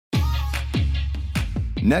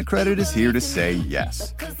NetCredit is here to say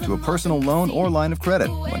yes to a personal loan or line of credit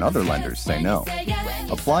when other lenders say no.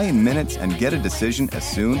 Apply in minutes and get a decision as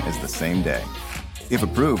soon as the same day. If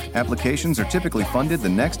approved, applications are typically funded the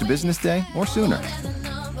next business day or sooner.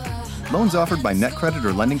 Loans offered by NetCredit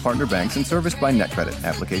or lending partner banks and serviced by NetCredit.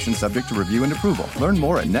 Application subject to review and approval. Learn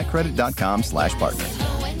more at netcredit.com/partner.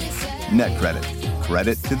 NetCredit.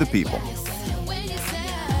 Credit to the people.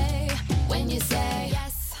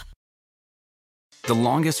 The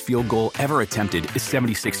longest field goal ever attempted is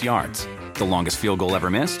 76 yards. The longest field goal ever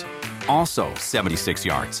missed? Also 76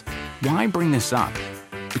 yards. Why bring this up?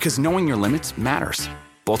 Because knowing your limits matters,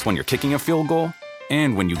 both when you're kicking a field goal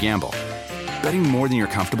and when you gamble. Betting more than you're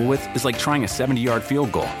comfortable with is like trying a 70-yard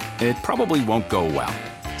field goal. It probably won't go well.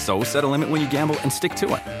 So set a limit when you gamble and stick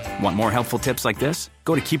to it. Want more helpful tips like this?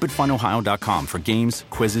 Go to keepitfunohio.com for games,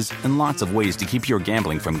 quizzes, and lots of ways to keep your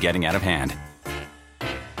gambling from getting out of hand.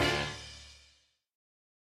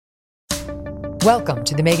 Welcome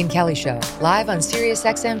to The Megyn Kelly Show, live on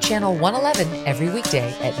SiriusXM Channel 111 every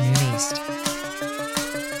weekday at noon East.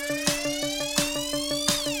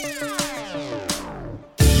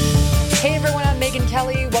 Hey everyone, I'm Megyn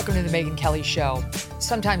Kelly. Welcome to The Megyn Kelly Show.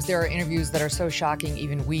 Sometimes there are interviews that are so shocking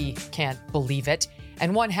even we can't believe it.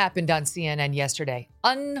 And one happened on CNN yesterday.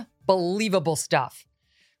 Unbelievable stuff.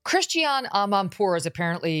 Christiane Amanpour has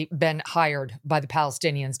apparently been hired by the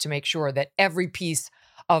Palestinians to make sure that every piece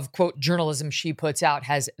of, quote, journalism she puts out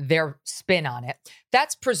has their spin on it.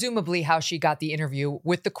 That's presumably how she got the interview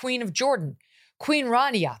with the Queen of Jordan, Queen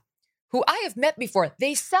Rania, who I have met before.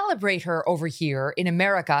 They celebrate her over here in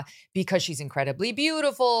America because she's incredibly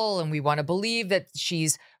beautiful, and we want to believe that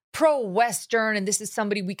she's pro-Western, and this is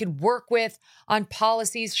somebody we could work with on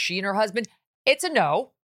policies, she and her husband. It's a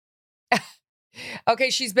no. Okay,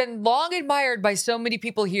 she's been long admired by so many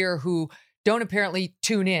people here who don't apparently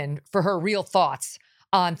tune in for her real thoughts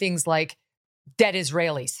on things like dead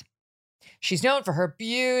Israelis. She's known for her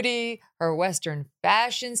beauty, her Western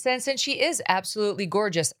fashion sense, and she is absolutely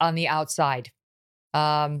gorgeous on the outside.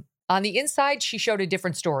 On the inside, she showed a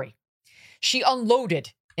different story. She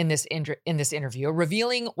unloaded in this interview,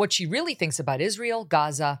 revealing what she really thinks about Israel,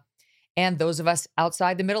 Gaza, and those of us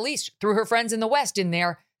outside the Middle East, through her friends in the West in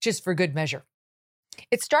there, just for good measure.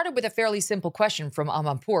 It started with a fairly simple question from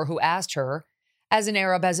Amanpour, who asked her, as an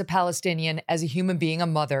Arab, as a Palestinian, as a human being, a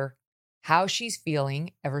mother, how she's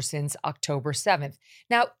feeling ever since October 7th.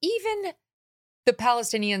 Now, even the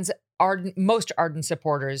Palestinians' most ardent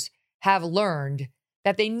supporters have learned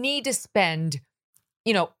that they need to spend,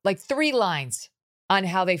 like 3 lines on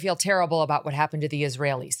how they feel terrible about what happened to the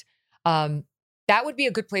Israelis. That would be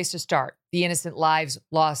a good place to start. The innocent lives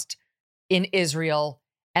lost in Israel,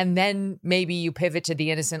 and then maybe you pivot to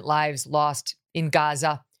the innocent lives lost in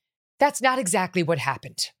Gaza. That's not exactly what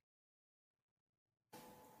happened.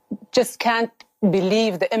 Just can't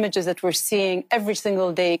believe the images that we're seeing every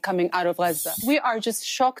single day coming out of Gaza. We are just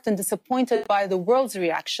shocked and disappointed by the world's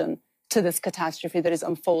reaction to this catastrophe that is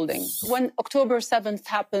unfolding. When October 7th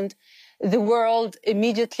happened, the world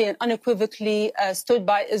immediately and unequivocally stood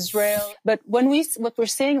by Israel. But what we're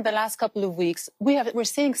seeing the last couple of weeks, we're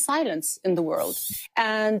seeing silence in the world.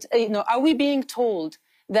 And, are we being told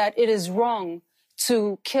that it is wrong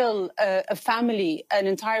to kill a family, an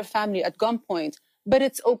entire family at gunpoint, but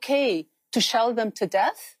it's okay to shell them to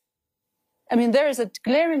death? I mean, there is a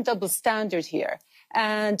glaring double standard here,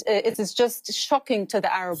 and it is just shocking to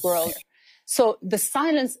the Arab world. So the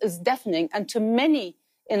silence is deafening, and to many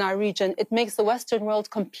in our region, it makes the Western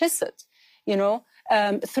world complicit,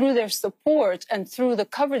 through their support and through the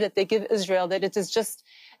cover that they give Israel, that it is just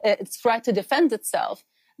its right to defend itself.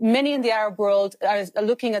 Many in the Arab world are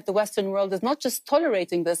looking at the Western world as not just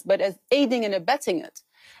tolerating this, but as aiding and abetting it.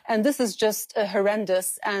 And this is just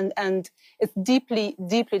horrendous, and it's deeply,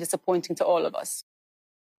 deeply disappointing to all of us.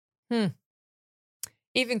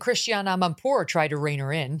 Even Christiane Amanpour tried to rein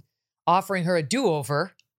her in, offering her a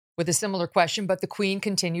do-over with a similar question, but the Queen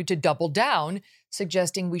continued to double down,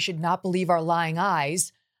 suggesting we should not believe our lying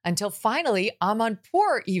eyes, until finally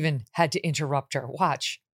Amanpour even had to interrupt her.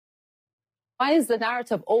 Watch. Why is the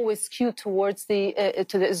narrative always skewed towards to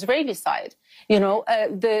the Israeli side?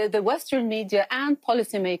 The Western media and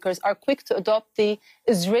policymakers are quick to adopt the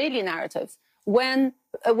Israeli narrative. When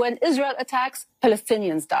Israel attacks,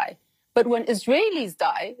 Palestinians die. But when Israelis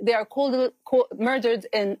die, they are murdered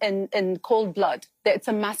in cold blood. It's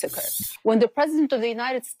a massacre. When the President of the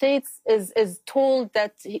United States is told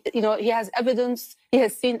that he has evidence, he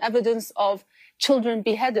has seen evidence of children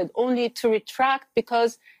beheaded, only to retract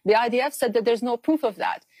because the IDF said that there's no proof of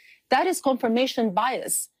that. That is confirmation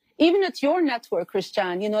bias. Even at your network,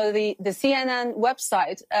 Christiane, the CNN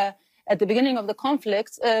website, at the beginning of the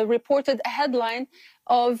conflict, reported a headline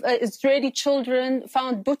of Israeli children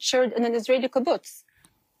found butchered in an Israeli kibbutz.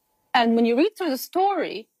 And when you read through the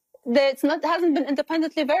story, hasn't been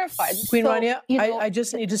independently verified. Queen Rania, I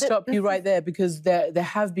just need to stop you right there, because there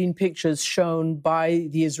have been pictures shown by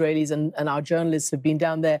the Israelis, and our journalists have been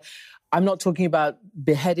down there. I'm not talking about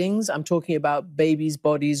beheadings. I'm talking about babies'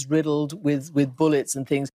 bodies riddled with bullets and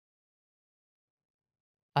things.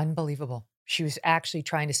 Unbelievable. She was actually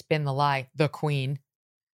trying to spin the lie, the Queen,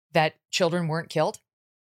 that children weren't killed.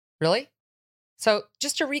 Really? So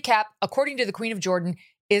just to recap, according to the Queen of Jordan,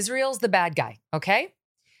 Israel's the bad guy, okay?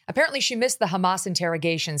 Apparently she missed the Hamas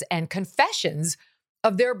interrogations and confessions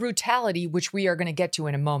of their brutality, which we are going to get to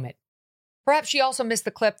in a moment. Perhaps she also missed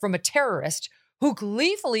the clip from a terrorist who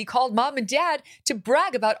gleefully called mom and dad to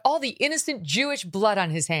brag about all the innocent Jewish blood on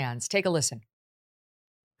his hands. Take a listen.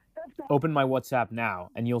 Open my WhatsApp now,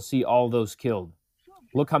 and you'll see all those killed.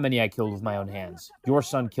 Look how many I killed with my own hands. Your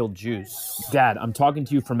son killed Jews. Dad, I'm talking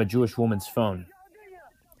to you from a Jewish woman's phone.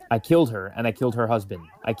 I killed her, and I killed her husband.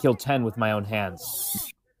 I killed 10 with my own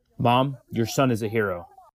hands. Mom, your son is a hero.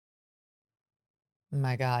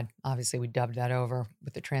 My God. Obviously, we dubbed that over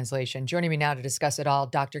with the translation. Joining me now to discuss it all,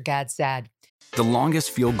 Dr. Gad Saad. The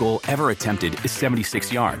longest field goal ever attempted is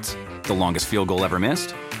 76 yards. The longest field goal ever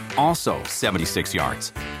missed? Also 76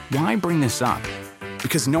 yards. Why bring this up?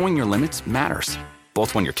 Because knowing your limits matters,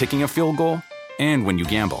 both when you're kicking a field goal and when you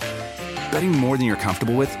gamble. Betting more than you're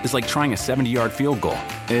comfortable with is like trying a 70-yard field goal.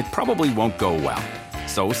 It probably won't go well.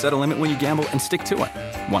 So set a limit when you gamble and stick to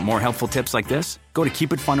it. Want more helpful tips like this? Go to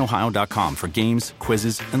keepitfunohio.com for games,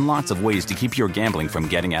 quizzes, and lots of ways to keep your gambling from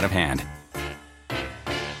getting out of hand.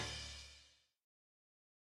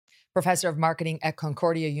 Professor of Marketing at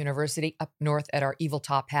Concordia University, up north at our evil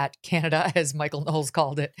top hat, Canada, as Michael Knowles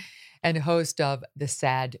called it, and host of The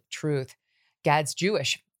Sad Truth. Gad's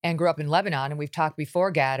Jewish and grew up in Lebanon, and we've talked before,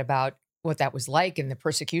 Gad, about what that was like and the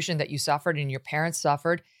persecution that you suffered and your parents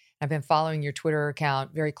suffered. I've been following your Twitter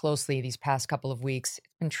account very closely these past couple of weeks. It's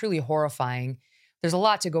been truly horrifying. There's a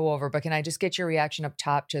lot to go over, but can I just get your reaction up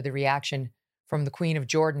top to the reaction from the Queen of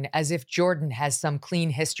Jordan, as if Jordan has some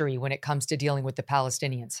clean history when it comes to dealing with the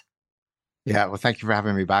Palestinians? Yeah, well, thank you for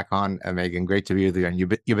having me back on, Megan. Great to be with you. And you've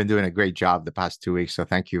been doing a great job the past 2 weeks. So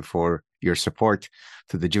thank you for your support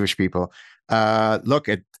to the Jewish people. Look,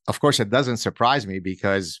 of course, it doesn't surprise me,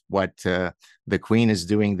 because what the Queen is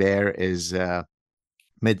doing there is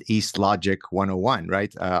Mid-East Logic 101,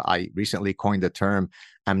 right? I recently coined the term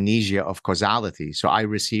amnesia of causality. So I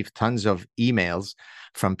received tons of emails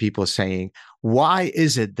from people saying, why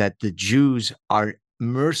is it that the Jews are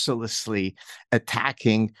mercilessly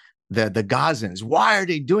attacking the Gazans? Why are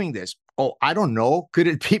they doing this? Oh, I don't know. Could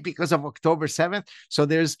it be because of October 7th? So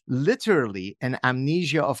there's literally an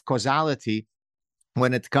amnesia of causality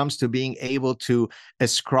when it comes to being able to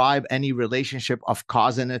ascribe any relationship of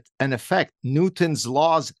cause and effect. Newton's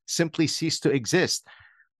laws simply cease to exist.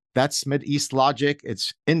 That's Mid-East logic.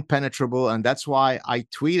 It's impenetrable. And that's why I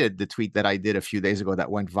tweeted the tweet that I did a few days ago that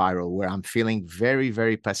went viral, where I'm feeling very,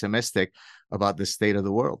 very pessimistic about the state of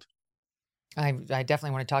the world. I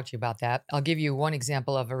definitely want to talk to you about that. I'll give you one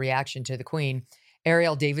example of a reaction to the Queen.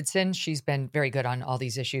 Ariel Davidson, she's been very good on all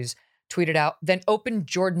these issues, tweeted out, then open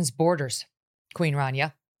Jordan's borders, Queen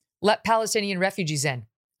Rania. Let Palestinian refugees in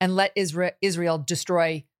and let Israel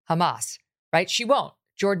destroy Hamas, right? She won't.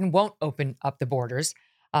 Jordan won't open up the borders.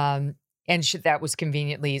 And that was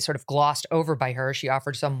conveniently sort of glossed over by her. She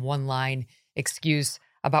offered some one-line excuse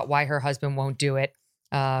about why her husband won't do it.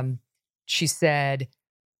 She said,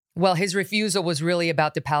 well, his refusal was really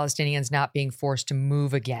about the Palestinians not being forced to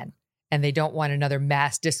move again, and they don't want another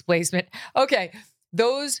mass displacement. Okay,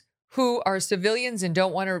 those who are civilians and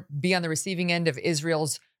don't want to be on the receiving end of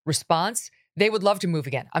Israel's response, they would love to move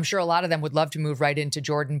again. I'm sure a lot of them would love to move right into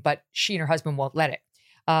Jordan, but she and her husband won't let it.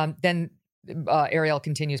 Then Ariel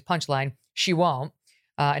continues, punchline, she won't.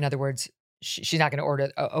 In other words, she's not going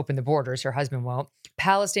to open the borders. Her husband won't.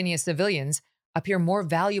 Palestinian civilians appear more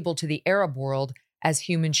valuable to the Arab world as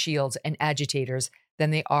human shields and agitators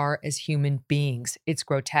than they are as human beings. It's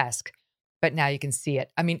grotesque, but now you can see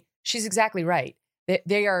it. I mean, she's exactly right.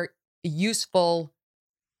 They are useful,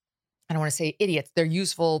 I don't want to say idiots, they're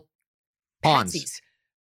useful pawns. Patsies.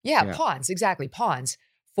 Yeah, pawns, exactly, pawns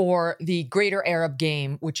for the greater Arab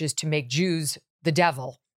game, which is to make Jews the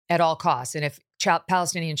devil at all costs. And if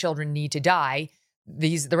Palestinian children need to die,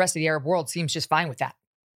 the rest of the Arab world seems just fine with that.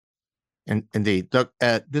 Indeed. Look,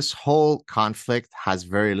 this whole conflict has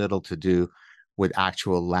very little to do with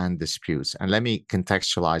actual land disputes. And let me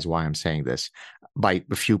contextualize why I'm saying this by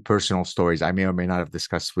a few personal stories. I may or may not have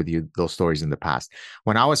discussed with you those stories in the past.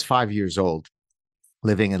 When I was 5 years old,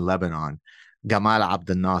 living in Lebanon, Gamal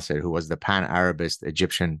Abdel Nasser, who was the pan-Arabist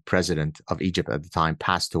Egyptian president of Egypt at the time,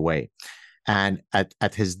 passed away. And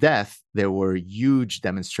at his death, there were huge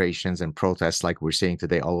demonstrations and protests, like we're seeing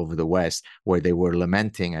today all over the West, where they were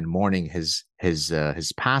lamenting and mourning his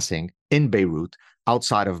passing in Beirut,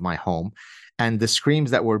 outside of my home. And the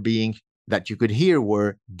screams that you could hear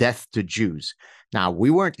were "Death to Jews." Now, we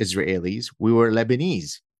weren't Israelis; we were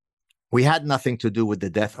Lebanese. We had nothing to do with the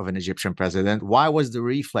death of an Egyptian president. Why was the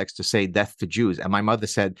reflex to say "death to Jews"? And my mother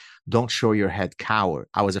said, "Don't show your head, cower."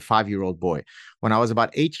 I was a 5-year-old boy. When I was about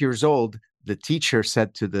 8 years old, the teacher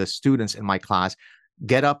said to the students in my class,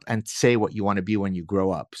 "Get up and say what you want to be when you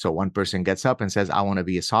grow up." So one person gets up and says, "I want to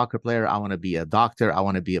be a soccer player. I want to be a doctor. I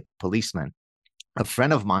want to be a policeman." A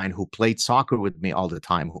friend of mine who played soccer with me all the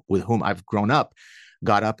time, with whom I've grown up,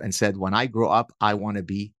 got up and said, "When I grow up, I want to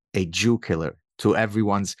be a Jew killer," to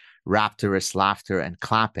everyone's rapturous laughter and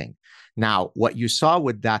clapping. Now, what you saw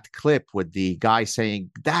with that clip, with the guy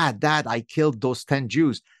saying, Dad, I killed those 10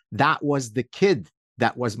 Jews," that was the kid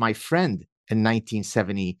that was my friend in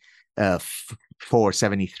 1974,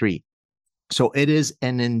 73. So it is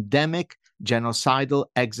an endemic, genocidal,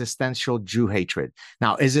 existential Jew hatred.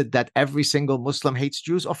 Now, is it that every single Muslim hates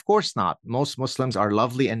Jews? Of course not. Most Muslims are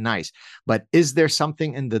lovely and nice. But is there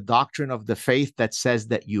something in the doctrine of the faith that says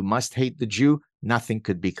that you must hate the Jew? Nothing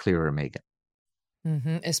could be clearer, Megan.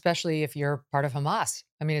 Mm-hmm. Especially if you're part of Hamas.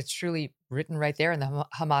 I mean, it's truly written right there in the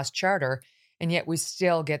Hamas charter. And yet we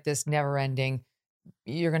still get this never-ending,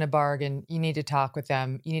 you're going to bargain, you need to talk with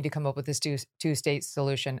them, you need to come up with this two-state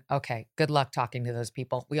solution. Okay, good luck talking to those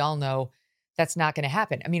people. We all know that's not going to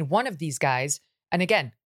happen. I mean, one of these guys, and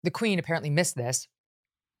again, the Queen apparently missed this.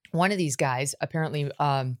 One of these guys apparently,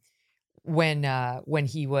 when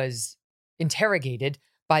he was interrogated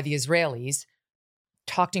by the Israelis,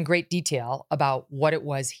 talked in great detail about what it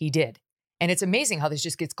was he did. And it's amazing how this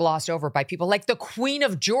just gets glossed over by people like the Queen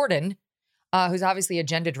of Jordan, who's obviously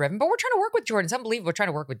agenda-driven. But we're trying to work with Jordan. It's unbelievable. We're trying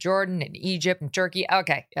to work with Jordan and Egypt and Turkey.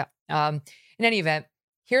 Okay, yeah. In any event,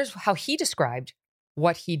 here's how he described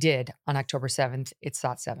what he did on October 7th. It's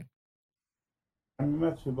Saad 7.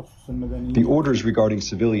 The orders regarding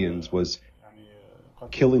civilians was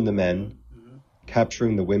killing the men,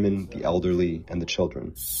 capturing the women, the elderly, and the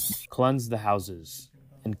children. Cleanse the houses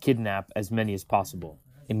and kidnap as many as possible.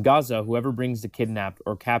 In Gaza, whoever brings the kidnapped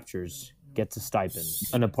or captures gets a stipend,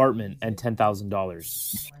 an apartment, and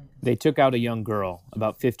 $10,000. They took out a young girl,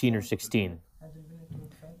 about 15 or 16.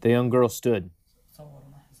 The young girl stood,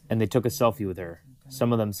 and they took a selfie with her.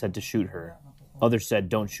 Some of them said to shoot her. Others said,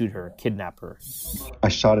 don't shoot her, kidnap her. I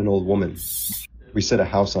shot an old woman. We set a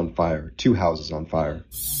house on fire, 2 houses on fire.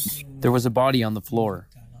 There was a body on the floor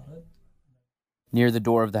near the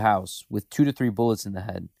door of the house with 2 to 3 bullets in the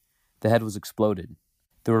head. The head was exploded.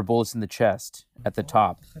 There were bullets in the chest, at the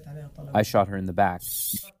top. I shot her in the back.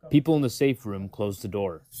 People in the safe room closed the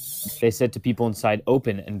door. They said to people inside,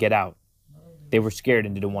 open and get out. They were scared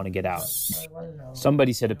and didn't want to get out.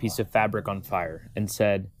 Somebody set a piece of fabric on fire and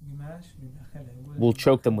said, we'll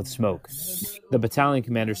choke them with smoke. The battalion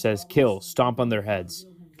commander says, kill, stomp on their heads,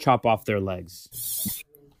 chop off their legs.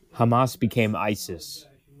 Hamas became ISIS.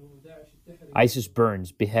 ISIS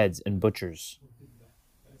burns, beheads, and butchers.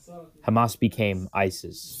 Hamas became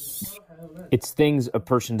ISIS. It's things a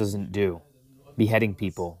person doesn't do. Beheading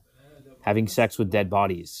people, having sex with dead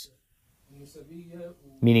bodies,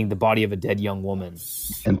 meaning the body of a dead young woman.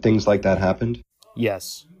 And things like that happened?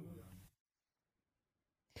 Yes.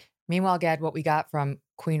 Meanwhile, Gad, what we got from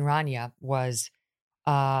Queen Rania was,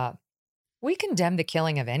 we condemn the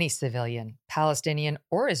killing of any civilian, Palestinian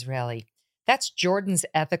or Israeli. That's Jordan's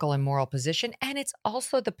ethical and moral position, and it's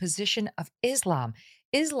also the position of Islam.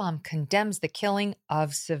 Islam condemns the killing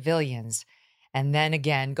of civilians, and then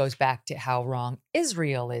again goes back to how wrong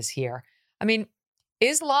Israel is here. I mean,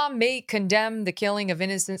 Islam may condemn the killing of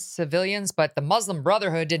innocent civilians, but the Muslim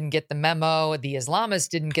Brotherhood didn't get the memo, the Islamists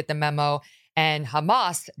didn't get the memo, and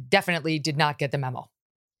Hamas definitely did not get the memo.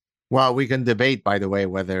 Well, we can debate, by the way,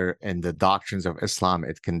 whether in the doctrines of Islam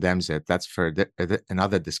it condemns it. That's for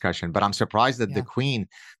another discussion. But I'm surprised that the Queen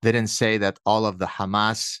didn't say that all of the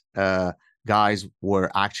Hamas guys were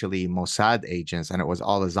actually Mossad agents and it was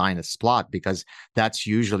all a Zionist plot, because that's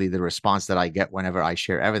usually the response that I get whenever I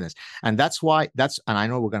share evidence. And that's why, and I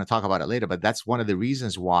know we're going to talk about it later, but that's one of the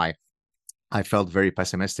reasons why I felt very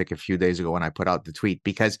pessimistic a few days ago when I put out the tweet,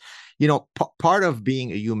 because, you know, part of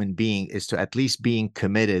being a human being is to at least being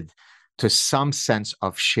committed to some sense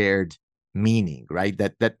of shared meaning, right?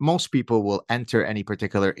 That most people will enter any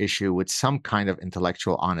particular issue with some kind of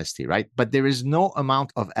intellectual honesty, right? But there is no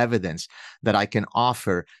amount of evidence that I can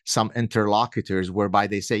offer some interlocutors whereby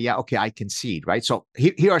they say, yeah, okay, I concede, right? So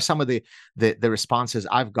here are some of the responses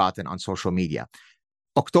I've gotten on social media.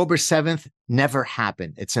 October 7th never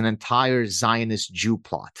happened. It's an entire Zionist Jew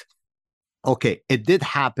plot. Okay, it did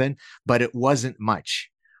happen, but it wasn't much.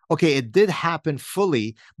 Okay, it did happen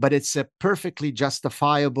fully, but it's a perfectly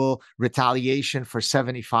justifiable retaliation for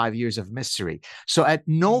 75 years of mystery. So at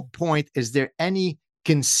no point is there any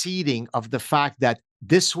conceding of the fact that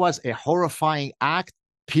this was a horrifying act,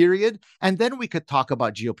 period. And then we could talk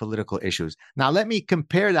about geopolitical issues. Now, let me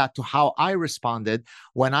compare that to how I responded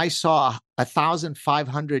when I saw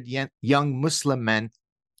 1,500 young Muslim men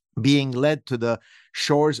being led to the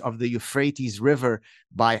shores of the Euphrates River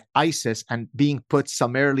by ISIS and being put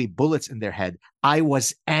summarily bullets in their head. I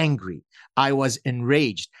was angry. I was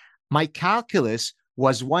enraged. My calculus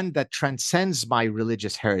was one that transcends my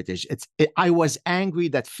religious heritage. I was angry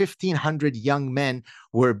that 1,500 young men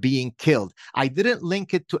were being killed. I didn't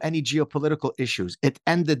link it to any geopolitical issues. It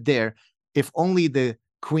ended there. If only the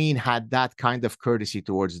Queen had that kind of courtesy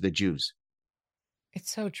towards the Jews.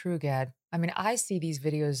 It's so true, Gad. I mean, I see these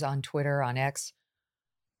videos on Twitter, on X,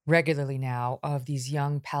 regularly now of these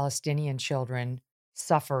young Palestinian children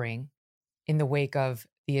suffering in the wake of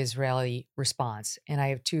the Israeli response. And I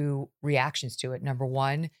have two reactions to it. Number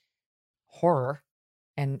one, horror.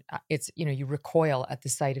 And it's, you recoil at the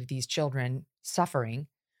sight of these children suffering.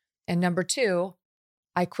 And number two,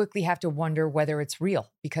 I quickly have to wonder whether it's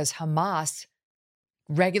real, because Hamas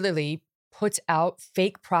regularly puts out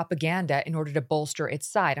fake propaganda in order to bolster its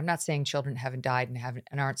side. I'm not saying children haven't died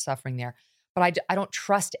and aren't suffering there, but I don't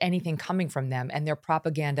trust anything coming from them and their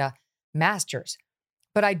propaganda masters.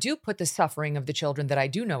 But I do put the suffering of the children that I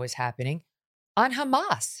do know is happening on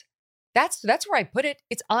Hamas. That's where I put it.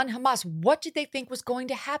 It's on Hamas. What did they think was going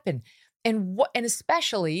to happen? And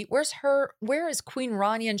especially, where is Queen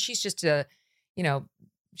Rania? And she's just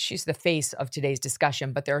she's the face of today's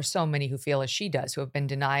discussion, but there are so many who feel as she does, who have been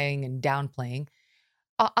denying and downplaying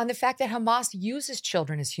on the fact that Hamas uses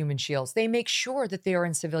children as human shields. They make sure that they are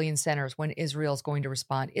in civilian centers when Israel is going to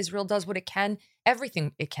respond. Israel does what it can,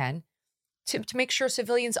 everything it can, to make sure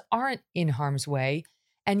civilians aren't in harm's way.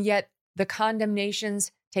 And yet the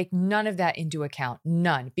condemnations take none of that into account.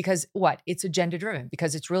 None. Because what? It's agenda driven,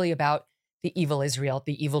 because it's really about the evil Israel,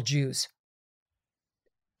 the evil Jews.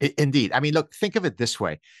 Indeed. I mean, look, think of it this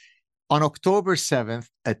way. On October 7th,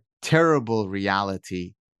 a terrible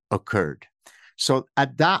reality occurred. So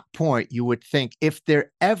at that point, you would think if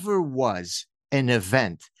there ever was an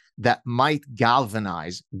event that might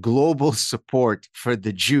galvanize global support for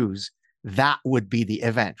the Jews, that would be the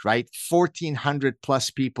event, right? 1,400 plus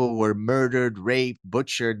people were murdered, raped,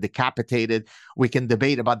 butchered, decapitated. We can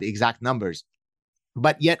debate about the exact numbers.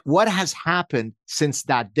 But yet what has happened since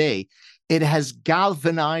that day? It has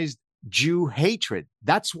galvanized Jew hatred.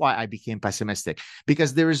 That's why I became pessimistic,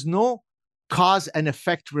 because there is no cause and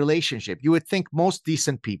effect relationship. You would think most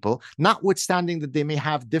decent people, notwithstanding that they may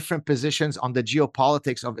have different positions on the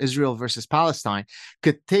geopolitics of Israel versus Palestine,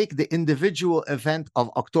 could take the individual event of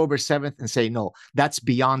October 7th and say, no, that's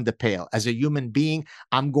beyond the pale. As a human being,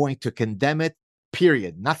 I'm going to condemn it.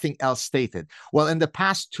 Period. Nothing else stated. Well, in the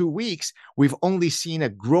past 2 weeks, we've only seen a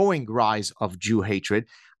growing rise of Jew hatred.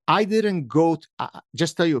 I didn't go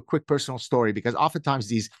just tell you a quick personal story, because oftentimes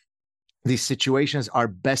these situations are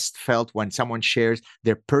best felt when someone shares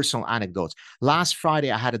their personal anecdotes. Last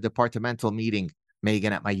Friday, I had a departmental meeting,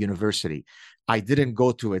 Megan, at my university. I didn't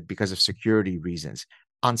go to it because of security reasons.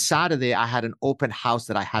 On Saturday, I had an open house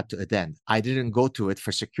that I had to attend. I didn't go to it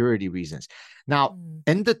for security reasons. Now,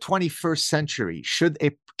 in the 21st century, should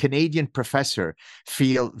a Canadian professor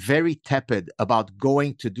feel very tepid about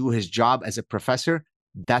going to do his job as a professor?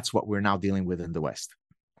 That's what we're now dealing with in the West.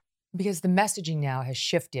 Because the messaging now has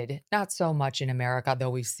shifted, not so much in America, though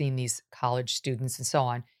we've seen these college students and so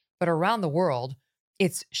on, but around the world,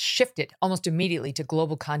 it's shifted almost immediately to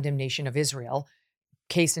global condemnation of Israel.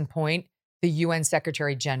 Case in point, the UN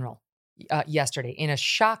Secretary General yesterday, in a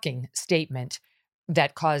shocking statement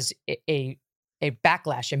that caused a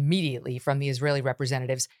backlash immediately from the Israeli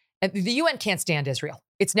representatives. And the UN can't stand Israel.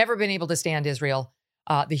 It's never been able to stand Israel.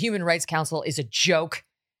 The Human Rights Council is a joke.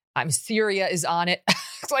 Syria is on it.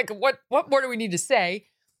 It's like, what more do we need to say?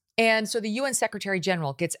 And so the UN Secretary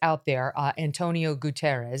General gets out there, Antonio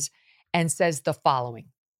Guterres, and says the following.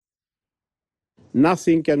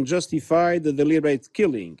 Nothing can justify the deliberate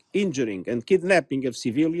killing, injuring, and kidnapping of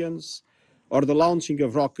civilians or the launching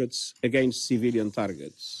of rockets against civilian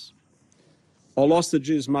targets. All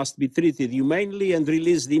hostages must be treated humanely and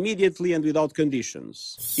released immediately and without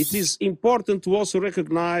conditions. It is important to also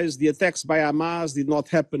recognize the attacks by Hamas did not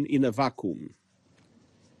happen in a vacuum.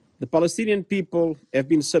 The Palestinian people have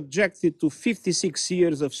been subjected to 56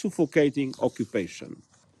 years of suffocating occupation.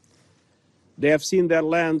 They have seen their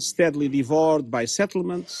land steadily devoured by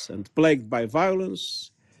settlements and plagued by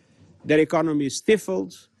violence, their economy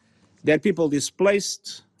stifled, their people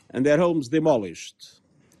displaced, and their homes demolished.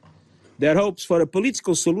 Their hopes for a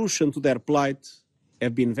political solution to their plight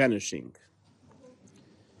have been vanishing.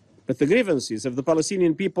 But the grievances of the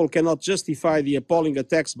Palestinian people cannot justify the appalling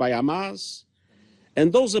attacks by Hamas,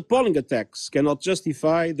 and those appalling attacks cannot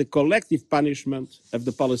justify the collective punishment of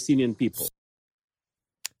the Palestinian people.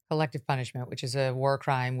 Collective punishment, which is a war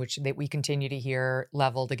crime, that we continue to hear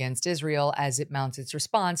leveled against Israel as it mounts its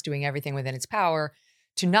response, doing everything within its power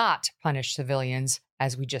to not punish civilians,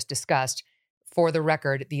 as we just discussed. For the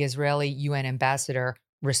record, the Israeli UN ambassador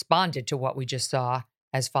responded to what we just saw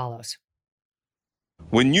as follows.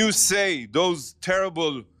 When you say those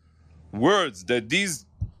terrible words that these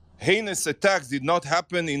heinous attacks did not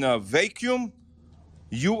happen in a vacuum,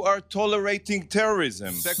 you are tolerating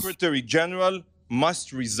terrorism. Secretary General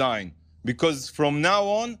must resign, because from now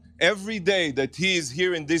on, every day that he is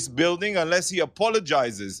here in this building, unless he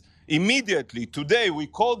apologizes immediately, today we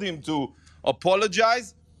called him to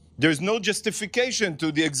apologize, there's no justification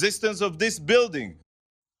to the existence of this building.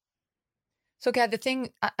 So, Gad, the thing,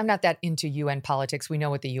 I'm not that into UN politics. We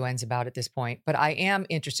know what the UN's about at this point, but I am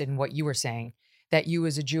interested in what you were saying, that you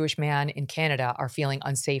as a Jewish man in Canada are feeling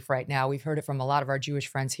unsafe right now. We've heard it from a lot of our Jewish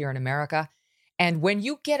friends here in America. And when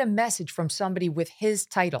you get a message from somebody with his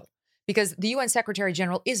title, because the UN Secretary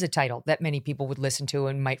General is a title that many people would listen to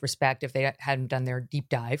and might respect if they hadn't done their deep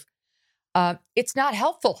dive, it's not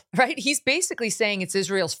helpful, right? He's basically saying it's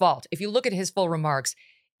Israel's fault. If you look at his full remarks,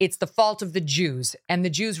 it's the fault of the Jews, and the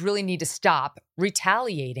Jews really need to stop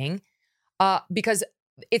retaliating because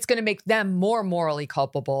it's going to make them more morally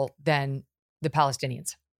culpable than the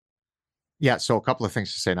Palestinians. Yeah, so a couple of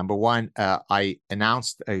things to say. Number one, I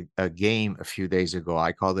announced a game a few days ago.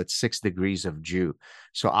 I called it 6 Degrees of Jew.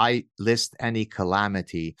 So I list any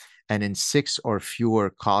calamity, and in 6 or fewer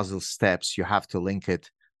causal steps, you have to link it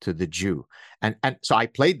to the Jew. And so I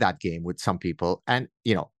played that game with some people. And,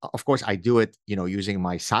 of course, I do it, using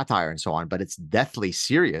my satire and so on, but it's deathly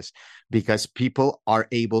serious because people are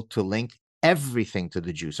able to link everything to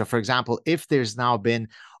the Jew. So, for example, if there's now been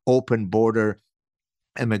open border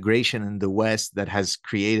immigration in the West that has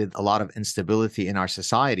created a lot of instability in our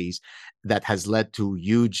societies, that has led to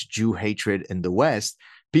huge Jew hatred in the West,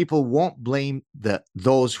 people won't blame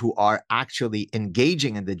those who are actually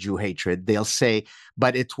engaging in the Jew hatred. They'll say,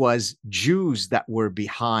 but it was Jews that were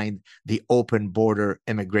behind the open border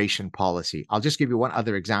immigration policy. I'll just give you one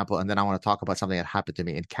other example, and then I want to talk about something that happened to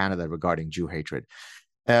me in Canada regarding Jew hatred.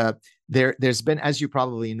 There's been, as you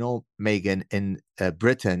probably know, Megan, in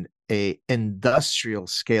Britain, a industrial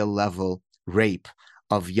scale level rape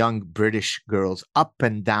of young British girls up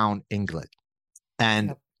and down England.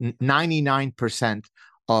 And 99%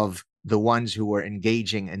 of the ones who were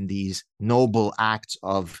engaging in these noble acts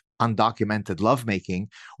of undocumented lovemaking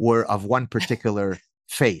were of one particular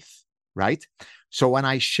faith, right? So when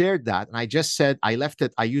I shared that, and I just said, I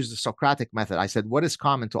used the Socratic method. I said, what is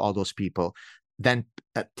common to all those people? Then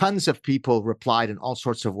tons of people replied in all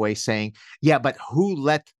sorts of ways saying, yeah, but who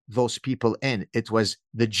let those people in? It was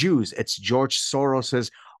the Jews. It's George Soros's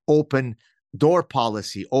open door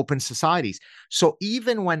policy, open societies. So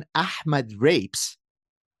even when Ahmed rapes,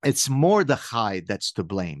 it's Mordechai that's to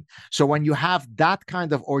blame. So when you have that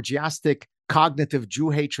kind of orgiastic cognitive Jew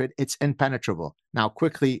hatred, it's impenetrable. Now,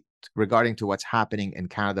 quickly regarding to what's happening in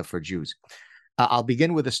Canada for Jews. I'll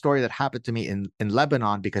begin with a story that happened to me in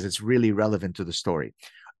Lebanon because it's really relevant to the story.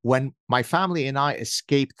 When my family and I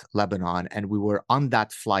escaped Lebanon and we were on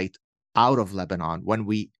that flight out of Lebanon, when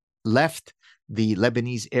we left the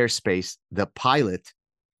Lebanese airspace, the pilot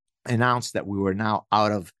announced that we were now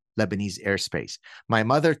out of Lebanese airspace. My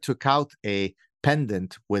mother took out a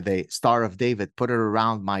pendant with a Star of David, put it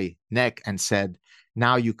around my neck and said,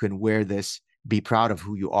 now you can wear this. Be proud of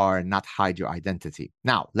who you are and not hide your identity.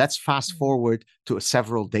 Now, let's fast forward to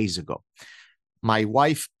several days ago. My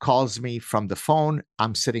wife calls me from the phone.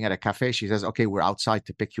 I'm sitting at a cafe. She says, okay, we're outside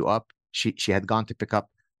to pick you up. She had gone to pick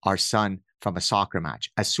up our son from a soccer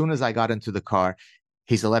match. As soon as I got into the car,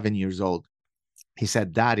 he's 11 years old. He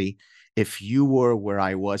said, Daddy, if you were where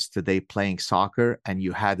I was today playing soccer and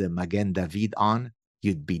you had a Magen David on,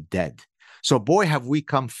 you'd be dead. So boy, have we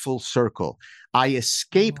come full circle. I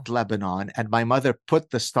escaped Lebanon, and my mother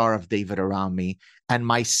put the Star of David around me. And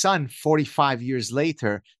my son, 45 years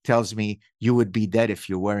later, tells me, you would be dead if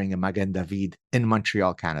you're wearing a Magen David in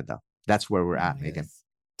Montreal, Canada. That's where we're at, Megan.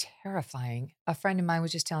 Terrifying. A friend of mine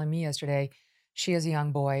was just telling me yesterday, she has a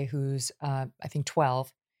young boy who's, I think,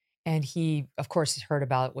 12. And he, of course, has heard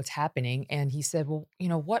about what's happening. And he said, well,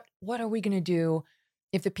 what are we going to do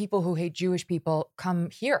if the people who hate Jewish people come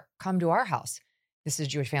to our house? This is a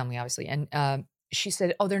Jewish family, obviously. And she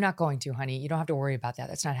said, oh, they're not going to, honey. You don't have to worry about that.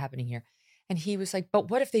 That's not happening here. And he was like, but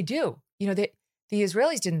what if they do? The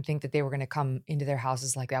Israelis didn't think that they were going to come into their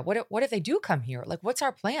houses like that. What if they do come here? Like, what's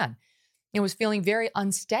our plan? It was feeling very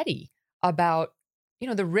unsteady about,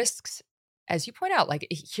 the risks, as you point out, like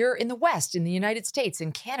here in the West, in the United States,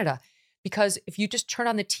 in Canada, because if you just turn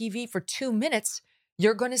on the TV for 2 minutes,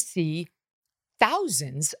 you're going to see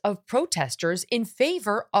thousands of protesters in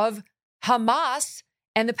favor of Hamas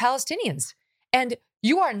and the Palestinians. And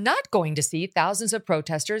you are not going to see thousands of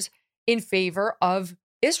protesters in favor of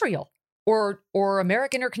Israel or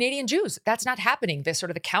American or Canadian Jews. That's not happening. This sort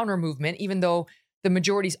of the counter movement, even though the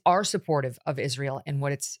majorities are supportive of Israel and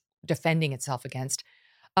what it's defending itself against.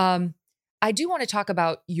 I do want to talk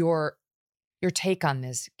about your take on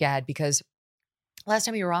this, Gad, because last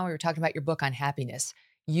time you were on, we were talking about your book on happiness.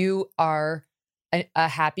 You are a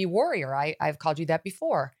happy warrior. I've called you that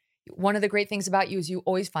before. One of the great things about you is you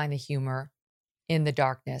always find the humor in the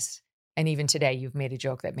darkness. And even today, you've made a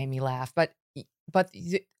joke that made me laugh. But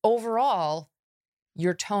overall,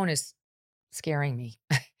 your tone is scaring me.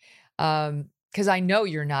 Because I know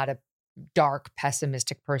you're not a dark,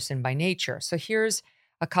 pessimistic person by nature. So here's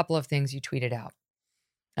a couple of things you tweeted out.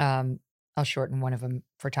 I'll shorten one of them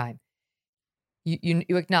for time.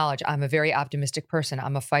 You acknowledge, I'm a very optimistic person.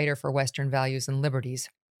 I'm a fighter for Western values and liberties.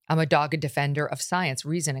 I'm a dogged defender of science,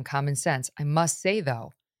 reason, and common sense. I must say,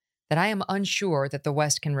 though, that I am unsure that the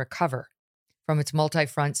West can recover from its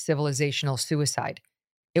multi-front civilizational suicide.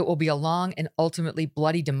 It will be a long and ultimately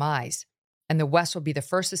bloody demise, and the West will be the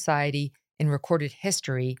first society in recorded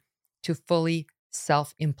history to fully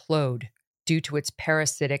self-implode due to its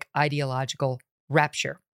parasitic ideological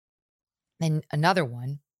rapture. And another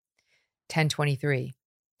one, 1023.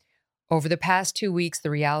 Over the past 2 weeks, the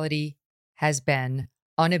reality has been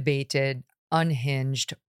unabated,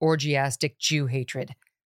 unhinged, orgiastic Jew hatred.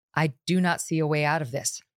 I do not see a way out of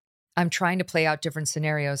this. I'm trying to play out different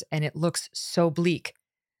scenarios, and it looks so bleak.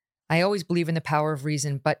 I always believe in the power of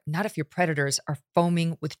reason, but not if your predators are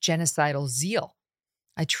foaming with genocidal zeal.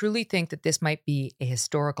 I truly think that this might be a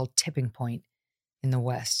historical tipping point in the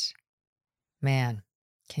West. Man,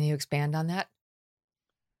 can you expand on that?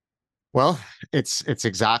 Well, it's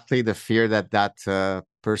exactly the fear that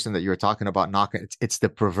person that you're talking about knocking. It's the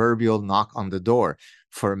proverbial knock on the door.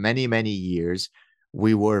 For many, many years,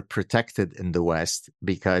 we were protected in the West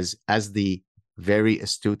because, as the very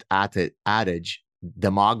astute adage,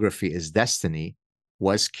 demography is destiny,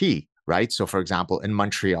 was key, right? So, for example, in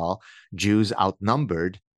Montreal, Jews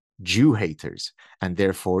outnumbered Jew haters, and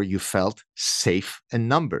therefore you felt safe in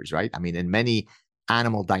numbers, right? I mean, in many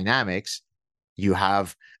animal dynamics, you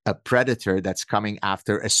have a predator that's coming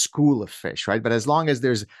after a school of fish, right? But as long as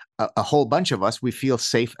there's a whole bunch of us, we feel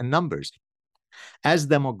safe in numbers. As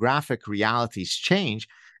demographic realities change,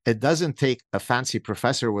 it doesn't take a fancy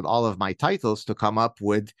professor with all of my titles to come up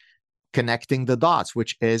with connecting the dots,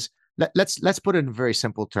 which is, let's put it in very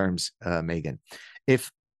simple terms, Megan.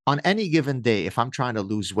 If on any given day, if I'm trying to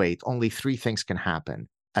lose weight, only 3 things can happen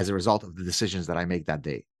as a result of the decisions that I make that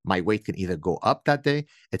day. My weight can either go up that day,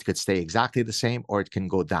 it could stay exactly the same, or it can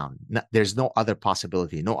go down. There's no other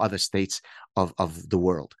possibility, no other states of the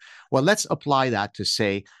world. Well, let's apply that to,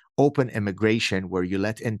 say, open immigration, where you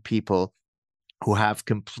let in people who have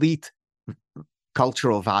complete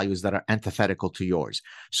cultural values that are antithetical to yours.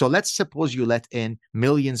 So let's suppose you let in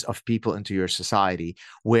millions of people into your society,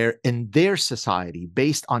 where in their society,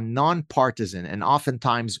 based on non-partisan and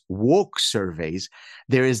oftentimes woke surveys,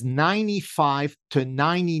 there is 95 to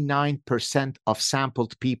 99% of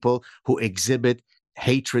sampled people who exhibit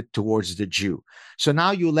hatred towards the Jew. So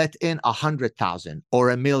now you let in 100,000 or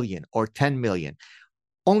 1 million or 10 million.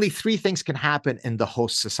 Only 3 things can happen in the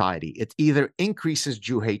host society. It either increases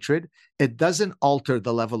Jew hatred, it doesn't alter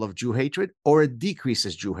the level of Jew hatred, or it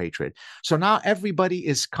decreases Jew hatred. So now everybody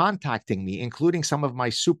is contacting me, including some of my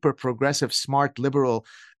super progressive, smart, liberal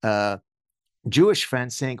Jewish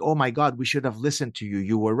friends, saying, oh my God, we should have listened to you.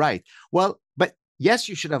 You were right. Well, but yes,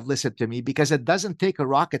 you should have listened to me, because it doesn't take a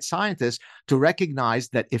rocket scientist to recognize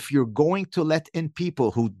that if you're going to let in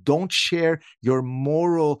people who don't share your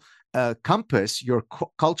moral compass, your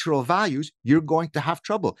cultural values, you're going to have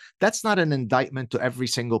trouble. That's not an indictment to every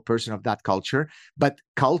single person of that culture, but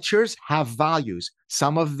cultures have values.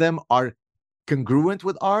 Some of them are congruent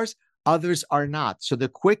with ours, others are not. So the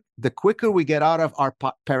quicker we get out of our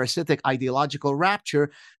parasitic ideological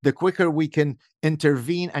rapture, the quicker we can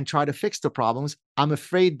intervene and try to fix the problems. I'm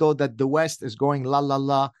afraid, though, that the West is going la la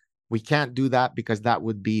la. We can't do that because that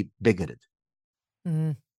would be bigoted.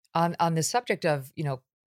 Mm. On the subject of,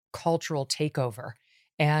 cultural takeover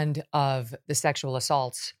and of the sexual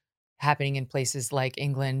assaults happening in places like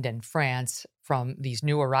England and France from these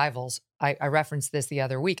new arrivals, I referenced this the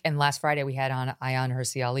other week. And last Friday we had on Ayaan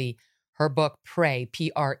Hirsi Ali. Her book, Prey,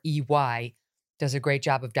 Prey, does a great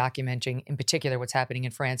job of documenting in particular what's happening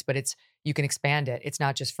in France, but you can expand it. It's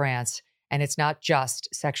not just France, and it's not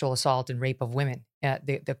just sexual assault and rape of women.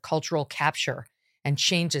 The cultural capture and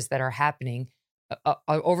changes that are happening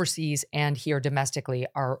overseas and here domestically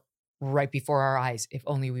are right before our eyes, if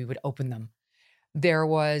only we would open them. There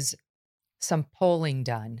was some polling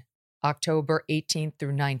done October 18th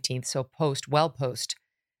through 19th, so post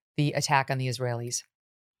the attack on the Israelis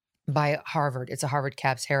by Harvard. It's a Harvard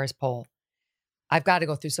Caps Harris poll. I've got to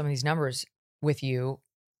go through some of these numbers with you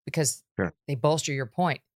because they bolster your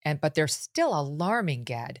point. But they're still alarming,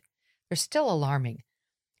 Gad. They're still alarming.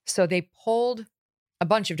 So they polled a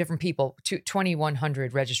bunch of different people,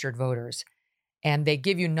 2,100 registered voters, and they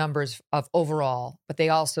give you numbers of overall, but they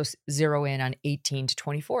also zero in on 18 to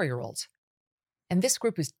 24-year-olds. And this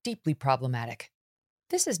group is deeply problematic.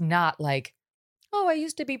 This is not like, oh, I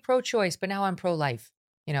used to be pro-choice, but now I'm pro-life,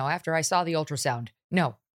 after I saw the ultrasound.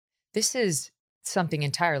 No, this is something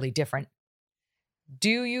entirely different.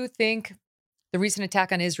 Do you think the recent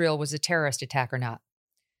attack on Israel was a terrorist attack or not?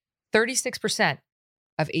 36%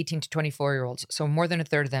 of 18 to 24-year-olds, so more than a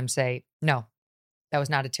third of them say, no, that was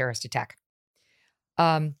not a terrorist attack.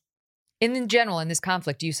 In general, in this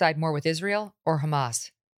conflict, do you side more with Israel or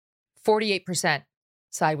Hamas? 48%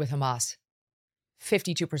 side with Hamas,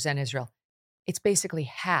 52% Israel. It's basically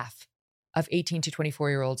half of 18 to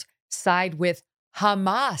 24-year-olds side with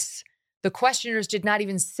Hamas. The questioners did not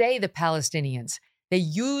even say the Palestinians. They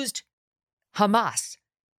used Hamas.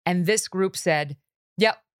 And this group said,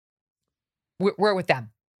 yep, we're with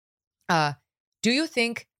them. Do you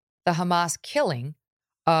think the Hamas killing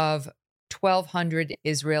of 1,200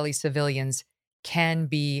 Israeli civilians can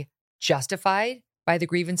be justified by the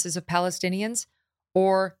grievances of Palestinians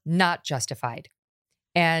or not justified?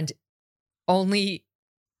 And the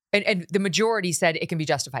majority said it can be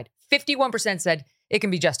justified. 51% said it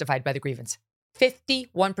can be justified by the grievance.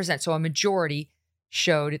 51%. So a majority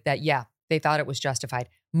showed that, yeah, they thought it was justified.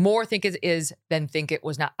 More think it is than think it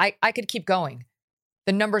was not. I could keep going.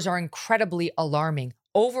 The numbers are incredibly alarming.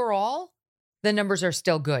 Overall, the numbers are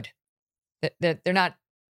still good. They're not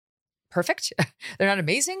perfect. They're not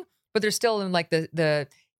amazing, but they're still in like the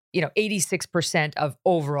 86% of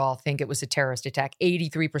overall think it was a terrorist attack.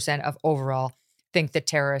 83% of overall think that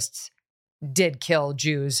terrorists did kill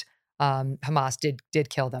Jews. Hamas did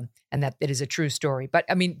kill them, and that it is a true story. But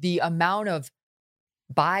I mean, the amount of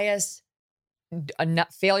bias,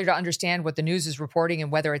 failure to understand what the news is reporting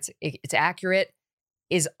and whether it's accurate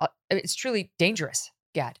it's truly dangerous,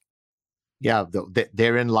 Gad. Yeah,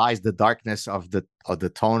 therein lies the darkness of the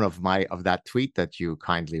tone of that tweet that you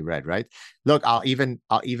kindly read, right? Look, I'll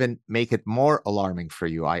even make it more alarming for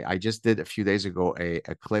you. I just did a few days ago a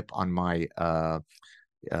clip on my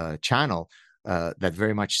channel that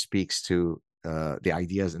very much speaks to the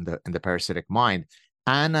ideas in the parasitic mind.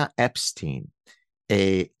 Anna Epstein,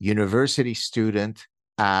 a university student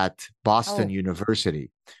at Boston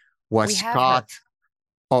University, was caught.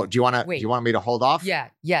 Oh, do you want me to hold off? Yeah,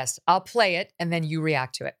 yes. I'll play it and then you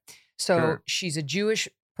react to it. So sure. She's a Jewish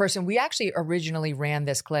person. We actually originally ran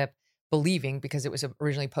this clip believing, because it was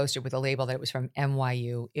originally posted with a label, that it was from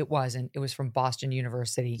NYU. It wasn't. It was from Boston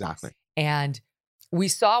University. Exactly. And we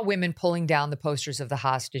saw women pulling down the posters of the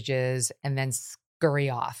hostages and then scurry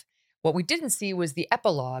off. What we didn't see was the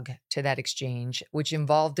epilogue to that exchange, which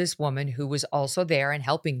involved this woman who was also there and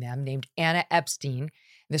helping them, named Anna Epstein.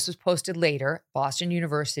 This was posted later, Boston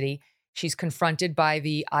University. She's confronted by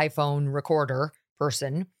the iPhone recorder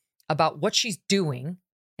person about what she's doing,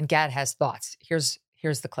 and Gad has thoughts. Here's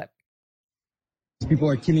the clip. People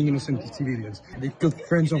are killing innocent civilians. They killed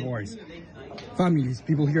friends of ours, families,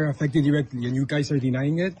 people here are affected directly, and you guys are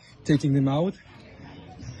denying it, taking them out,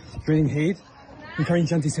 spreading hate,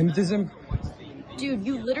 encouraging anti-Semitism. Dude,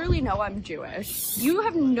 you literally know I'm Jewish. You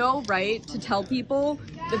have no right to tell people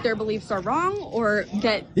that their beliefs are wrong or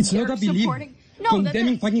that it's not a belief. No,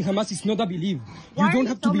 condemning fucking Hamas is not a belief. You don't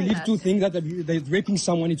have to believe to think that raping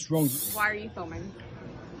someone is wrong. Why are you filming?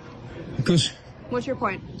 Because... What's your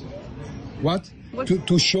point? What?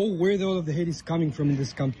 To show where all of the hate is coming from in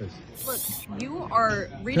this campus. Look, you are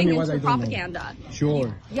reading into propaganda.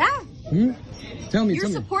 Sure. Yeah. Tell me. You're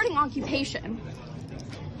supporting occupation.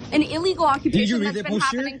 An illegal occupation that's been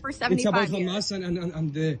happening for 75 years. It's about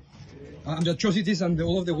Hamas and the atrocities and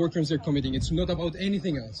all of the war crimes they're committing. It's not about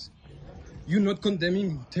anything else. You not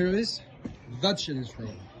condemning terrorists? That shit is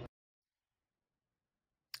wrong.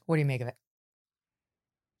 What do you make of it?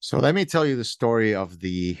 So let me tell you the story of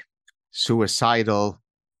the suicidal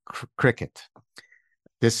cricket.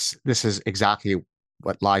 This is exactly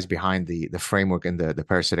what lies behind the framework in the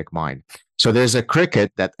parasitic mind. So there's a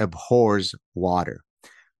cricket that abhors water,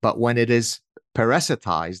 but when it is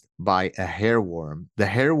parasitized by a hairworm, the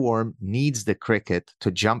hairworm needs the cricket to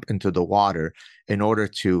jump into the water in order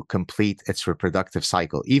to complete its reproductive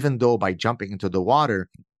cycle. Even though by jumping into the water,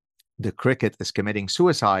 the cricket is committing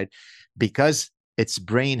suicide, because its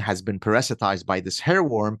brain has been parasitized by this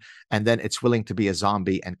hairworm, and then it's willing to be a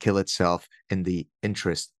zombie and kill itself in the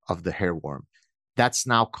interest of the hairworm. That's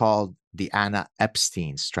now called the Anna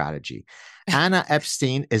Epstein strategy. Anna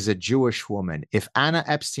Epstein is a Jewish woman. If Anna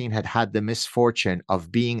Epstein had had the misfortune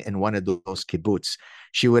of being in one of those kibbutz,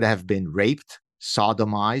 she would have been raped,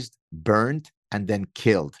 sodomized, burned, and then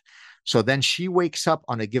killed. So then she wakes up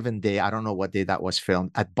on a given day, I don't know what day that was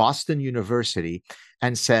filmed, at Boston University,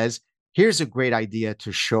 and says, here's a great idea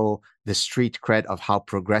to show the street cred of how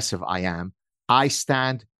progressive I am. I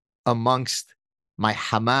stand amongst my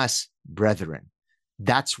Hamas brethren.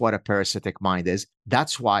 That's what a parasitic mind is.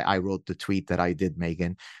 That's why I wrote the tweet that I did,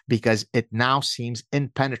 Megan, because it now seems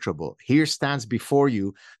impenetrable. Here stands before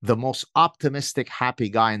you the most optimistic, happy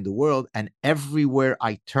guy in the world, and everywhere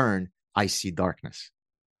I turn, I see darkness.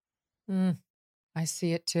 I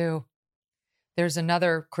see it too. There's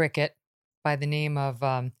another cricket by the name of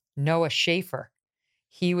Noah Schaefer.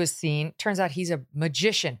 He was seen, turns out he's a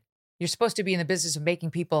magician. You're supposed to be in the business of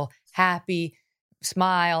making people happy,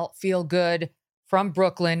 smile, feel good. From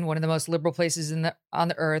Brooklyn, one of the most liberal places on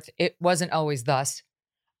the earth. It wasn't always thus.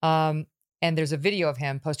 And there's a video of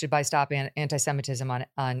him posted by Stop Anti-Semitism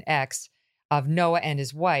on X of Noah and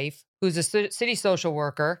his wife, who's a city social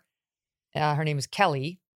worker. Her name is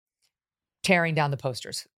Kelly, tearing down the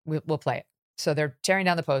posters. We'll play it. So they're tearing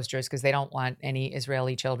down the posters because they don't want any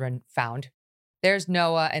Israeli children found. There's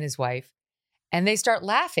Noah and his wife. And they start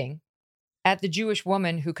laughing at the Jewish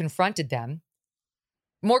woman who confronted them,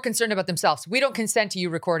 more concerned about themselves. We don't consent to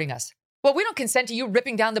you recording us. Well, we don't consent to you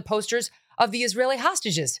ripping down the posters of the Israeli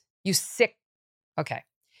hostages. You sick. Okay.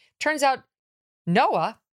 Turns out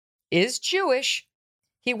Noah is Jewish.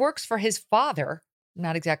 He works for his father.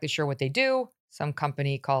 Not exactly sure what they do. Some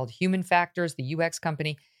company called Human Factors, the UX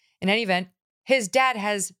company. In any event, his dad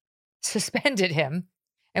has suspended him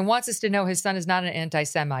and wants us to know his son is not an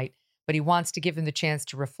anti-Semite, but he wants to give him the chance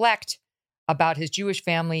to reflect about his Jewish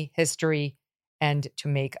family history and to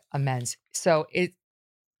make amends. So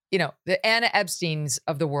the Anna Epsteins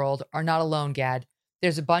of the world are not alone, Gad.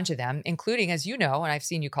 There's a bunch of them, including, as you know, and I've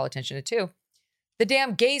seen you call attention to too, the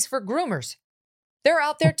damn gays for groomers. They're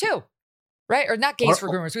out there too, right? Or not gays for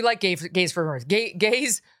groomers. We like gays for groomers.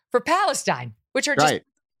 Gays for Palestine, which are just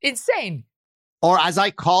insane. Or as I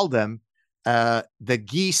call them, the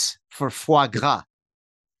geese for foie gras.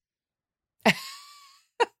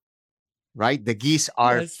 Right? The geese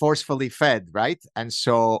are forcefully fed, right? And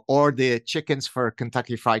so, or the chickens for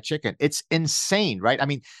Kentucky Fried Chicken. It's insane, right? I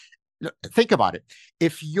mean, think about it.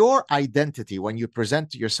 If your identity, when you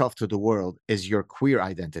present yourself to the world, is your queer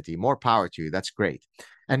identity, more power to you. That's great.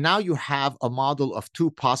 And now you have a model of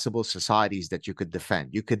two possible societies that you could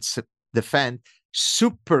defend. You could defend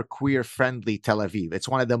super queer friendly Tel Aviv. It's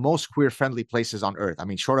one of the most queer friendly places on earth. I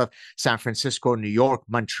mean, short of San Francisco, New York,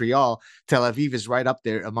 Montreal, Tel Aviv is right up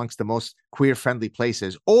there amongst the most queer friendly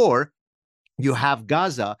places. Or you have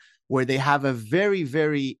Gaza, where they have a very,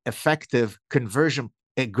 very effective conversion,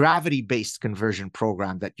 a gravity-based conversion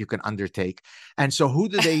program that you can undertake. And so who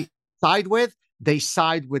do they side with? They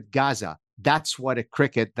side with Gaza. That's what a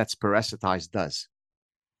cricket that's parasitized does.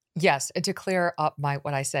 Yes, and to clear up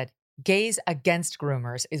what I said, Gays Against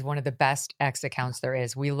Groomers is one of the best X accounts there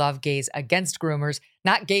is. We love Gays Against Groomers,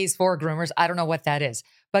 not Gays for Groomers. I don't know what that is.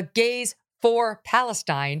 But Gays for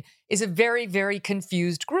Palestine is a very, very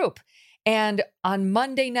confused group. And on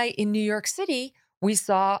Monday night in New York City, we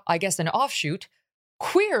saw, I guess, an offshoot,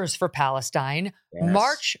 Queers for Palestine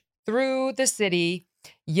march through the city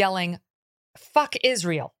yelling, "Fuck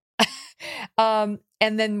Israel." And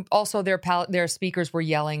then also their speakers were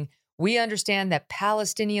yelling, "We understand that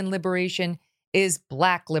Palestinian liberation is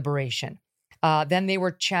Black liberation." Then they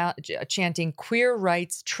were chanting queer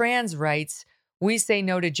rights, trans rights. We say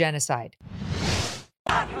no to genocide.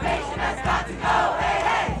 Occupation has got to go, hey,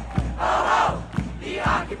 hey, ho, ho. The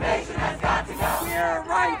occupation has got to go. Queer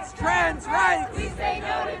rights, trans rights. We say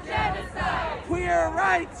no to genocide. Queer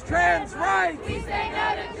rights, trans rights. We say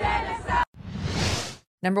no to genocide.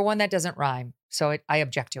 Number one, that doesn't rhyme, so I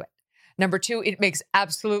object to it. Number two, it makes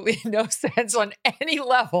absolutely no sense on any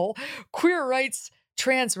level. Queer rights,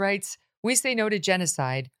 trans rights, we say no to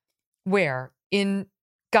genocide. Where? In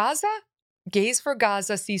Gaza? Gays for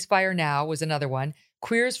Gaza, ceasefire now was another one.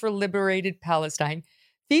 Queers for liberated Palestine.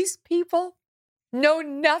 These people know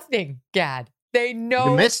nothing, Gad. They know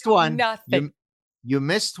You missed one. Nothing. You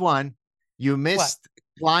missed one. You missed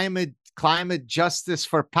climate justice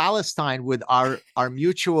for Palestine with our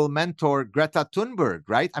mutual mentor Greta Thunberg,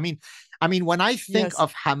 right? I mean, when I think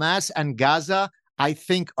of Hamas and Gaza, I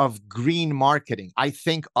think of green marketing. I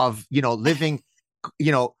think of, living,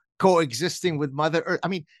 coexisting with Mother Earth. I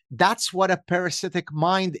mean, that's what a parasitic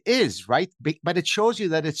mind is, right? But it shows you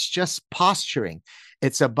that it's just posturing.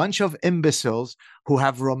 It's a bunch of imbeciles who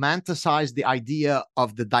have romanticized the idea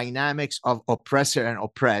of the dynamics of oppressor and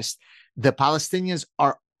oppressed. The Palestinians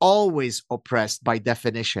are always oppressed by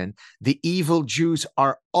definition. The evil Jews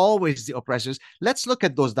are always the oppressors. Let's look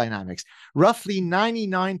at those dynamics. Roughly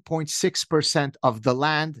 99.6% of the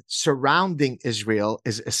land surrounding Israel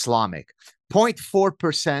is Islamic.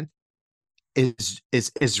 0.4%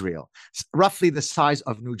 is Israel, roughly the size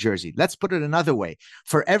of New Jersey. Let's put it another way.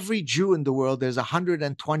 For every Jew in the world, there's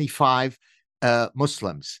 125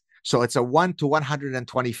 Muslims. So it's a 1 to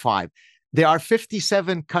 125. There are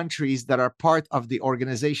 57 countries that are part of the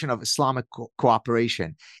Organization of Islamic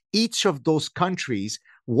Cooperation. Each of those countries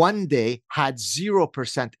one day had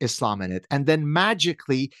 0% Islam in it. And then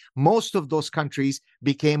magically, most of those countries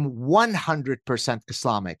became 100%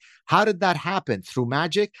 Islamic. How did that happen? Through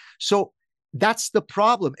magic? So that's the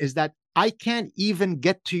problem, is that I can't even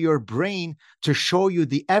get to your brain to show you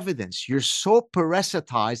the evidence. You're so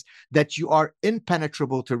parasitized that you are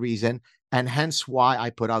impenetrable to reason. And hence why I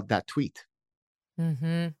put out that tweet.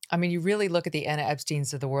 Mm-hmm. I mean, you really look at the Anna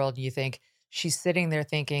Epsteins of the world and you think she's sitting there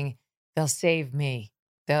thinking, they'll save me.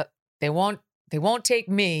 They won't take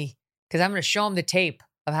me because I'm going to show them the tape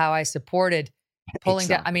of how I supported pulling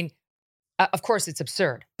down. I mean, of course it's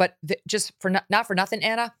absurd, but just for not for nothing,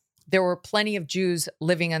 Anna, there were plenty of Jews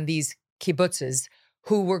living on these kibbutzes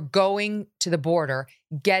who were going to the border,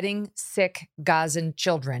 getting sick Gazan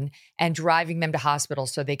children and driving them to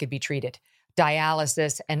hospitals so they could be treated,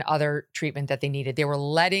 dialysis and other treatment that they needed. They were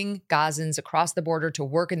letting Gazans across the border to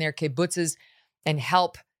work in their kibbutzes and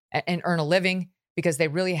help and earn a living because they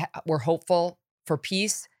really were hopeful for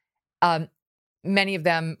peace. Many of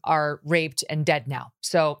them are raped and dead now.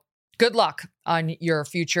 So good luck on your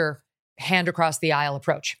future hand across the aisle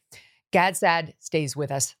approach. Gad Saad stays with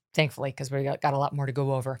us, thankfully, because we got a lot more to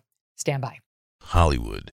go over. Stand by.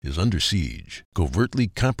 Hollywood is under siege, covertly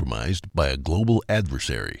compromised by a global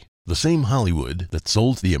adversary. The same Hollywood that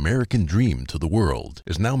sold the American dream to the world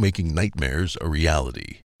is now making nightmares a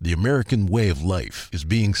reality. The American way of life is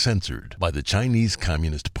being censored by the Chinese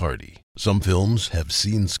Communist Party. Some films have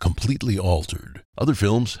scenes completely altered. Other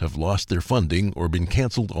films have lost their funding or been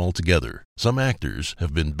canceled altogether. Some actors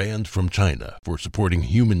have been banned from China for supporting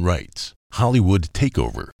human rights. Hollywood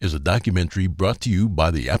Takeover is a documentary brought to you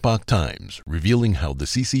by the Epoch Times, revealing how the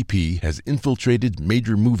CCP has infiltrated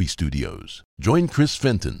major movie studios. Join Chris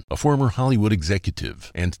Fenton, a former Hollywood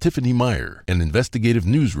executive, and Tiffany Meyer, an investigative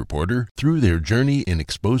news reporter, through their journey in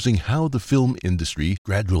exposing how the film industry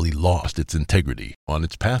gradually lost its integrity on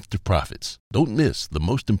its path to profits. Don't miss the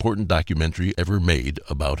most important documentary ever made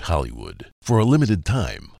about Hollywood. For a limited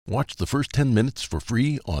time, watch the first 10 minutes for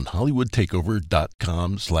free on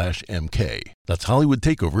HollywoodTakeover.com/MK. That's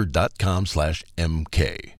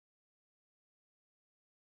HollywoodTakeover.com/MK.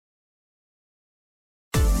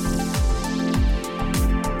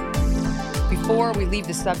 Before we leave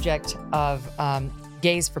the subject of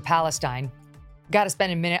gays for Palestine, got to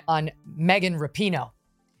spend a minute on Megan Rapinoe.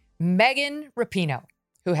 Megan Rapinoe,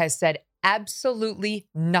 who has said absolutely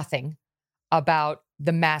nothing about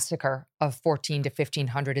the massacre of 1,400 to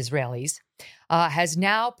 1,500 Israelis, has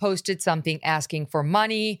now posted something asking for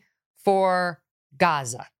money for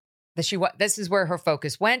Gaza. This is where her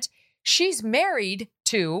focus went. She's married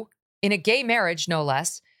to, in a gay marriage no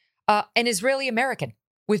less, an Israeli American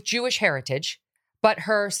with Jewish heritage, but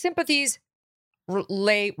her sympathies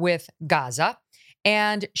lay with Gaza.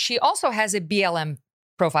 And she also has a BLM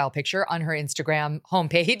profile picture on her Instagram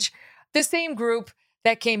homepage, the same group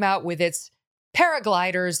that came out with its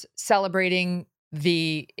paragliders celebrating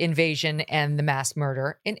the invasion and the mass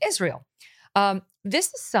murder in Israel.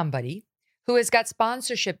 This is somebody who has got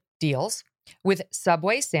sponsorship deals with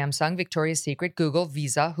Subway, Samsung, Victoria's Secret, Google,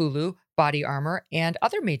 Visa, Hulu, Body Armor, and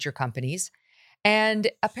other major companies. And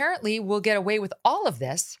apparently we'll get away with all of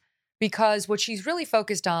this because what she's really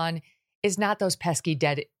focused on is not those pesky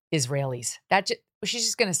dead Israelis. She's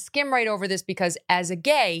just going to skim right over this because as a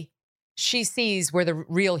gay, she sees where the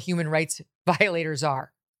real human rights violators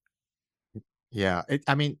are. Yeah.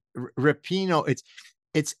 Rapinoe,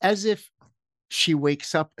 it's as if she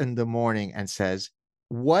wakes up in the morning and says,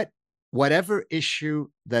 whatever issue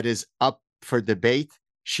that is up for debate,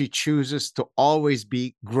 she chooses to always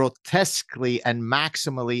be grotesquely and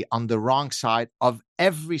maximally on the wrong side of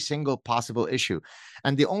every single possible issue.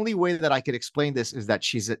 And the only way that I could explain this is that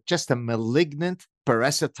she's just a malignant,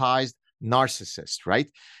 parasitized narcissist,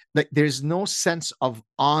 right? Like there's no sense of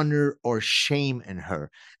honor or shame in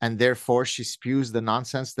her. And therefore she spews the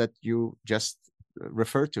nonsense that you just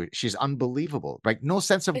referred to. She's unbelievable, right? No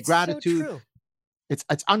sense of gratitude. So true.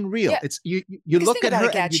 It's unreal. Yeah. It's you look at her.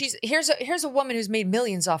 Gad, here's a woman who's made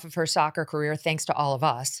millions off of her soccer career, thanks to all of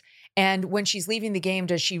us. And when she's leaving the game,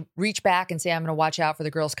 does she reach back and say, "I'm going to watch out for the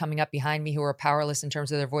girls coming up behind me who are powerless in terms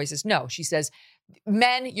of their voices"? No, she says,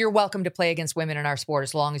 "Men, you're welcome to play against women in our sport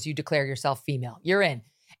as long as you declare yourself female. You're in."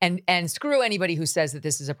 And screw anybody who says that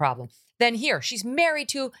this is a problem. Then here, she's married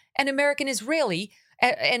to an American Israeli,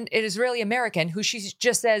 and an Israeli American who she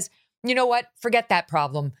just says, "You know what? Forget that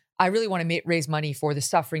problem. I really want to raise money for the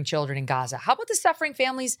suffering children in Gaza." How about the suffering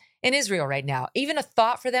families in Israel right now? Even a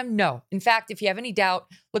thought for them? No. In fact, if you have any doubt,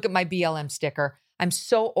 look at my BLM sticker. I'm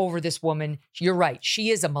so over this woman. You're right.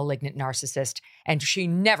 She is a malignant narcissist, and she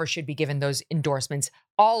never should be given those endorsements.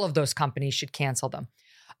 All of those companies should cancel them.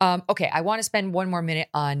 Okay, I want to spend one more minute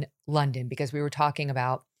on London because we were talking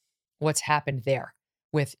about what's happened there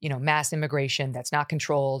with, mass immigration that's not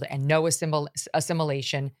controlled and no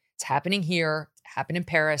assimilation. It's happening here. It's happened in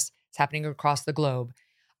Paris. It's happening across the globe.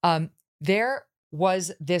 There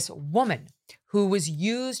was this woman who was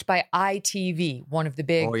used by ITV, one of the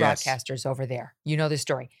big broadcasters over there. You know the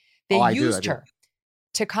story. They used her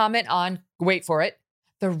to comment on, wait for it,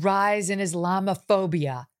 the rise in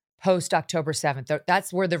Islamophobia post-October 7th.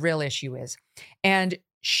 That's where the real issue is. And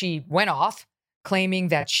she went off claiming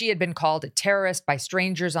that she had been called a terrorist by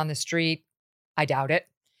strangers on the street. I doubt it.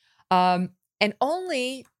 And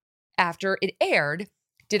only after it aired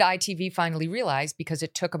did ITV finally realize, because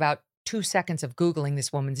it took about 2 seconds of Googling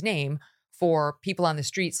this woman's name for people on the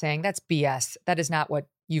street saying, that's BS. That is not what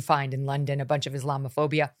you find in London, a bunch of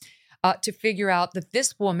Islamophobia, to figure out that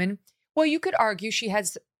this woman, well, you could argue she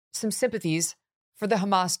has some sympathies for the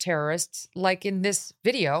Hamas terrorists, like in this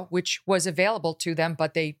video, which was available to them,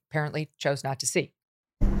 but they apparently chose not to see.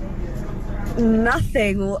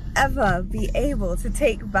 Nothing will ever be able to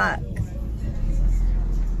take back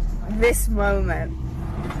this moment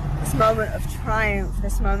of triumph,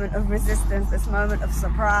 this moment of resistance, this moment of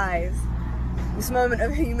surprise, this moment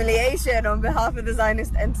of humiliation on behalf of the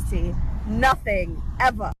Zionist entity. Nothing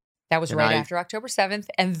ever. That was right after October 7th.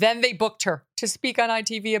 And then they booked her to speak on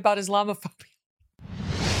ITV about Islamophobia.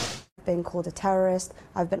 Been called a terrorist.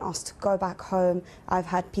 I've been asked to go back home. I've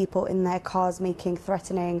had people in their cars making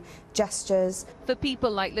threatening gestures. For people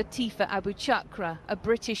like Latifa Abu Chakra, a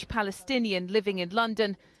British Palestinian living in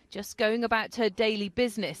London, just going about her daily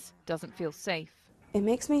business doesn't feel safe. It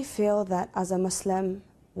makes me feel that as a Muslim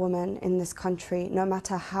woman in this country, no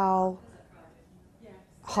matter how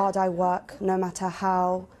hard I work, no matter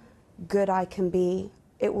how good I can be,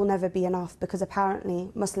 it will never be enough, because apparently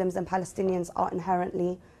Muslims and Palestinians are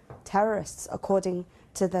inherently terrorists according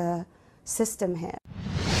to the system here.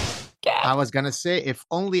 I was going to say, if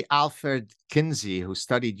only Alfred Kinsey, who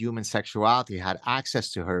studied human sexuality, had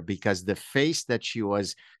access to her, because the face that she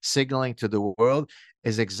was signaling to the world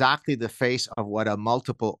is exactly the face of what a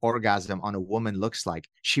multiple orgasm on a woman looks like.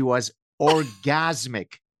 She was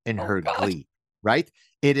orgasmic in her glee, right?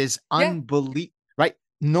 It is unbelievable, right?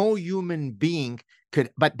 No human being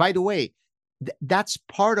could, but by the way, that's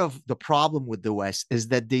part of the problem with the West, is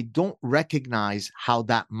that they don't recognize how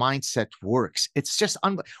that mindset works. It's just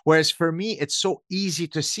whereas for me, it's so easy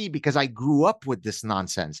to see because I grew up with this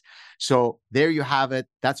nonsense. So there you have it.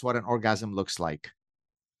 That's what an orgasm looks like.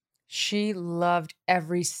 She loved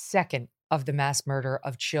every second of the mass murder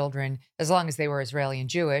of children, as long as they were Israeli and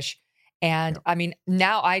Jewish. And I mean,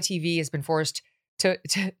 now ITV has been forced to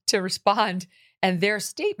respond, and their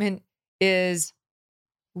statement is,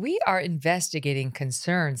 we are investigating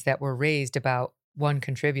concerns that were raised about one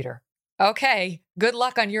contributor. Okay, good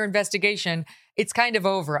luck on your investigation. It's kind of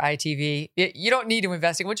over, ITV. You don't need to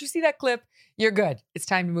investigate. Once you see that clip, you're good. It's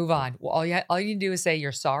time to move on. Well, all you need to do is say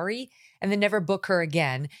you're sorry and then never book her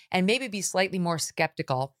again, and maybe be slightly more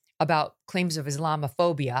skeptical about claims of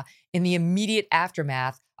Islamophobia in the immediate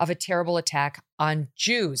aftermath of a terrible attack on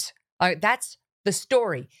Jews. That's the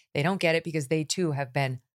story. They don't get it because they too have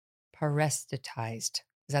been paresthetized.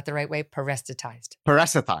 Is that the right way? Paresthetized.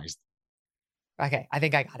 Parasitized. Okay, I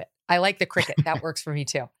think I got it. I like the cricket. That works for me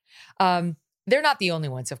too. They're not the only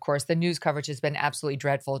ones, of course. The news coverage has been absolutely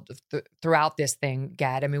dreadful throughout this thing,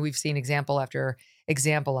 Gad. I mean, we've seen example after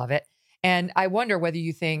example of it. And I wonder whether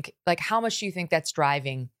you think, like, how much do you think that's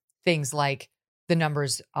driving things like the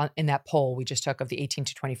numbers in that poll we just took of the 18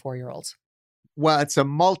 to 24-year-olds? Well, it's a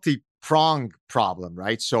multi-pronged problem,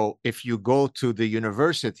 right? So if you go to the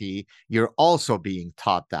university, you're also being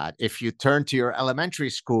taught that. If you turn to your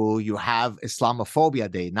elementary school, you have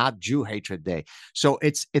Islamophobia Day, not Jew Hatred Day. So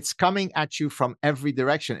it's coming at you from every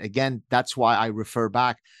direction. Again, that's why I refer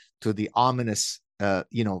back to the ominous,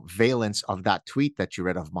 valence of that tweet that you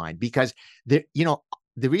read of mine, because the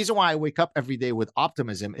reason why I wake up every day with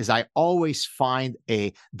optimism is I always find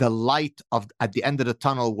the light at the end of the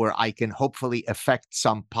tunnel where I can hopefully affect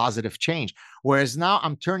some positive change. Whereas now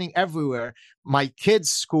I'm turning everywhere. My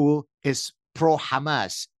kids' school is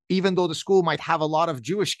pro-Hamas, even though the school might have a lot of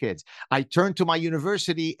Jewish kids. I turn to my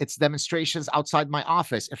university, it's demonstrations outside my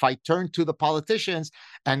office. If I turn to the politicians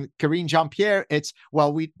and Karine Jean-Pierre, it's,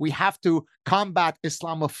 well, we have to combat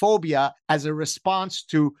Islamophobia as a response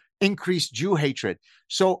to increased Jew hatred.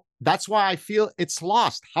 So that's why I feel it's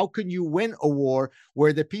lost. How can you win a war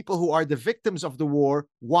where the people who are the victims of the war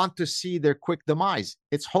want to see their quick demise?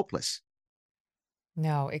 It's hopeless.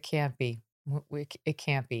 No, it can't be. It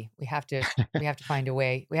can't be. We have to find a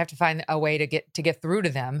way. We have to find a way to get through to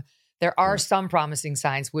them. There are some promising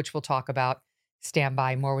signs, which we'll talk about. Stand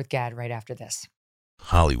by. More with Gad right after this.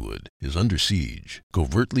 Hollywood is under siege,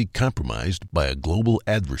 covertly compromised by a global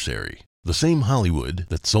adversary. The same Hollywood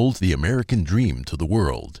that sold the American dream to the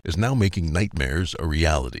world is now making nightmares a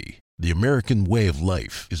reality. The American way of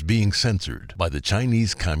life is being censored by the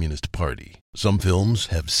Chinese Communist Party. Some films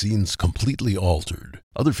have scenes completely altered.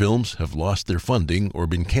 Other films have lost their funding or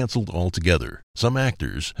been canceled altogether. Some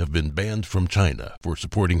actors have been banned from China for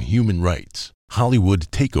supporting human rights. Hollywood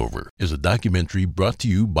Takeover is a documentary brought to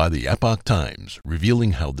you by the Epoch Times,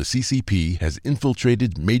 revealing how the CCP has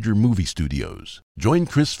infiltrated major movie studios. Join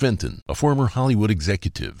Chris Fenton, a former Hollywood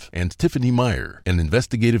executive, and Tiffany Meyer, an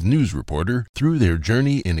investigative news reporter, through their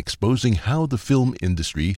journey in exposing how the film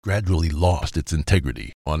industry gradually lost its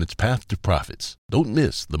integrity on its path to profits. Don't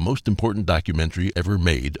miss the most important documentary ever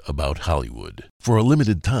made about Hollywood. For a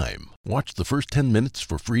limited time, watch the first 10 minutes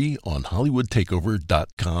for free on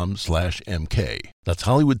HollywoodTakeover.com/MK. That's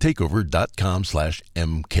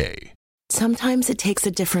HollywoodTakeover.com/MK. Sometimes it takes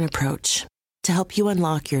a different approach to help you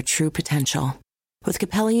unlock your true potential. With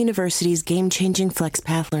Capella University's game-changing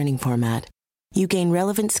FlexPath learning format, you gain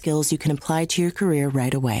relevant skills you can apply to your career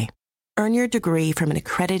right away. Earn your degree from an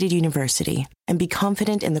accredited university and be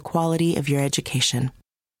confident in the quality of your education.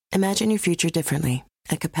 Imagine your future differently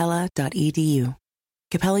at capella.edu.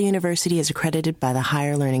 Capella University is accredited by the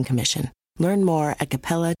Higher Learning Commission. Learn more at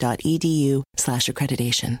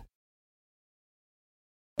capella.edu/accreditation.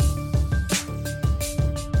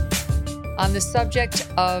 On the subject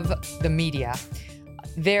of the media,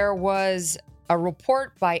 there was a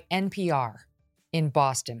report by NPR in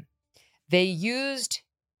Boston. They used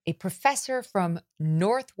a professor from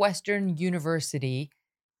Northwestern University,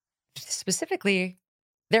 specifically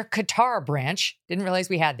their Qatar branch. Didn't realize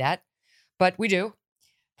we had that, but we do.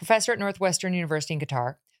 Professor at Northwestern University in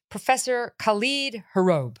Qatar, Professor Khalid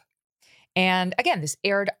Haroub. And again, this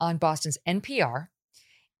aired on Boston's NPR,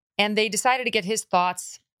 and they decided to get his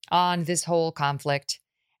thoughts on this whole conflict,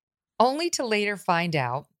 only to later find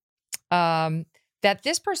out that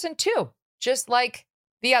this person too, just like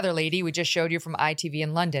the other lady we just showed you from ITV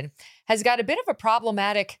in London, has got a bit of a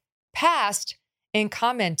problematic past in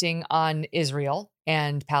commenting on Israel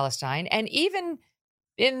and Palestine. And even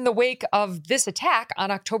in the wake of this attack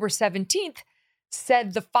on October 17th,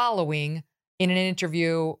 said the following in an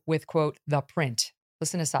interview with, quote, The Print.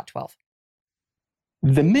 Listen to Saad 12.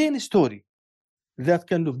 The main story that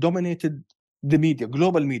kind of dominated the media,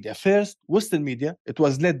 global media, first Western media, it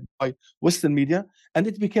was led by Western media, and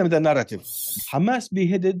it became the narrative. Hamas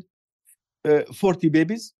beheaded 40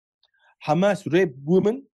 babies, Hamas raped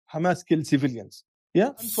women, Hamas killed civilians.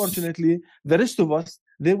 Yeah, unfortunately, the rest of us,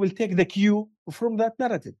 they will take the cue from that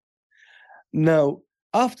narrative. Now,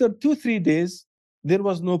 after 2-3 days, there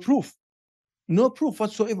was no proof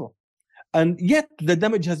whatsoever. And yet the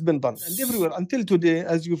damage has been done. And everywhere until today,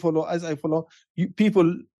 as I follow,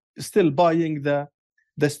 people still buying the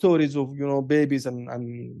stories of babies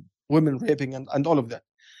and women raping and all of that.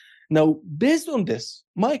 Now, based on this,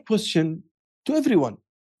 my question to everyone,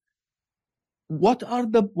 what are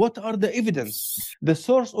the evidence? The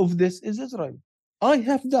source of this is Israel. I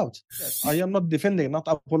have doubts. Yes, I am not defending, not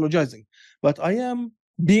apologizing, but I am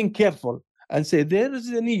being careful and say there is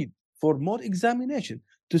a need for more examination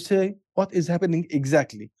to say what is happening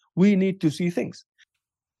exactly. We need to see things.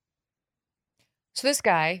 So this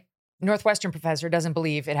guy, Northwestern professor, doesn't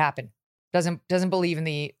believe it happened. Doesn't believe in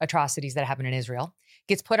the atrocities that happened in Israel.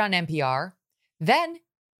 Gets put on NPR. Then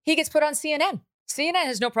he gets put on CNN. CNN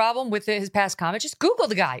has no problem with his past comments. Just Google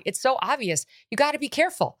the guy. It's so obvious. You got to be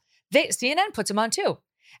careful. CNN puts him on too.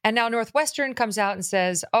 And now Northwestern comes out and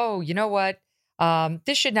says, oh, you know what?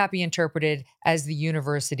 This should not be interpreted as the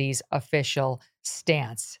university's official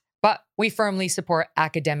stance. But we firmly support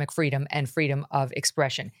academic freedom and freedom of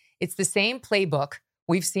expression. It's the same playbook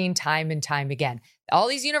we've seen time and time again. All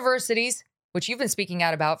these universities, which you've been speaking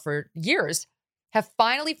out about for years, have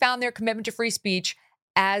finally found their commitment to free speech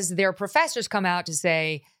as their professors come out to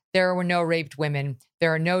say there were no raped women,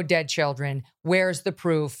 there are no dead children, where's the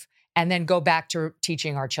proof? And then go back to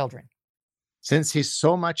teaching our children. Since he's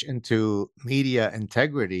so much into media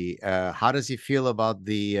integrity, how does he feel about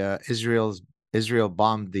the Israel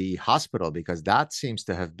bombed the hospital? Because that seems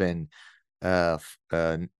to have been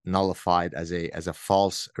nullified as a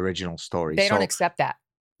false original story. They don't accept that.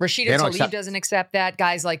 Rashida Tlaib doesn't accept that.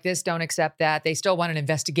 Guys like this don't accept that. They still want an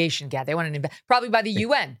investigation. Yeah, they want probably by the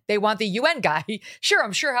UN. They want the UN guy. Sure,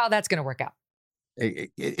 I'm sure how that's going to work out.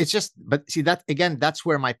 It's just, but see that again, that's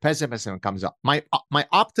where my pessimism comes up. My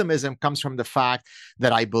optimism comes from the fact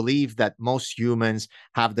that I believe that most humans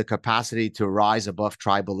have the capacity to rise above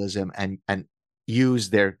tribalism and use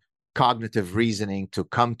their cognitive reasoning to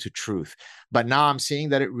come to truth. But now I'm seeing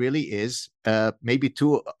that it really is maybe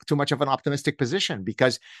too much of an optimistic position,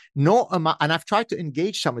 because and I've tried to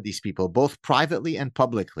engage some of these people both privately and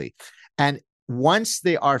publicly, and once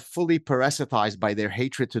they are fully parasitized by their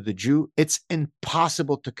hatred to the Jew, it's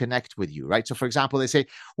impossible to connect with you, right? So, for example, they say,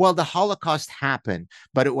 well, the Holocaust happened,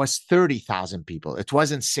 but it was 30,000 people. It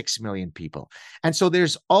wasn't 6 million people. And so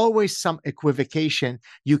there's always some equivocation.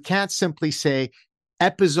 You can't simply say,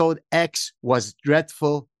 episode X was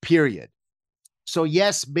dreadful, period. So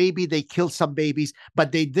yes, maybe they killed some babies,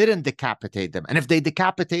 but they didn't decapitate them. And if they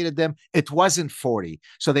decapitated them, it wasn't 40.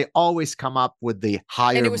 So they always come up with the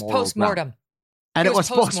higher and it was post-mortem. And it was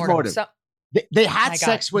post-mortem. So, they had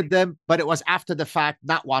sex with them, but it was after the fact,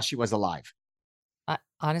 not while she was alive.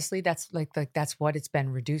 Honestly, that's that's what it's been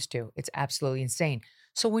reduced to. It's absolutely insane.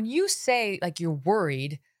 So when you say you're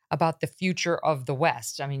worried about the future of the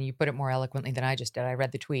West, I mean, you put it more eloquently than I just did. I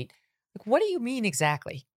read the tweet. What do you mean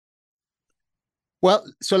exactly? Well,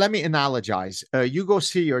 so let me analogize. You go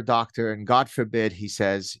see your doctor and God forbid he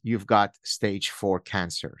says you've got stage 4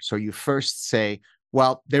 cancer. So you first say,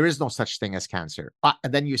 well, there is no such thing as cancer.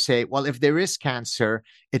 And then you say, well, if there is cancer,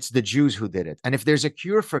 it's the Jews who did it. And if there's a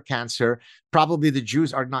cure for cancer, probably the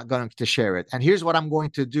Jews are not going to share it. And here's what I'm going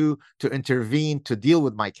to do to intervene to deal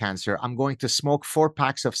with my cancer. I'm going to smoke 4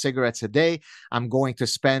 packs of cigarettes a day. I'm going to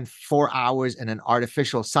spend 4 hours in an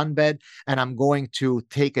artificial sunbed. And I'm going to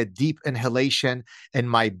take a deep inhalation in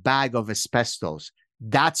my bag of asbestos.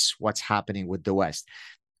 That's what's happening with the West.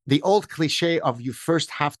 The old cliche of you first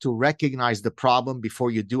have to recognize the problem before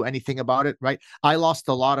you do anything about it, right? I lost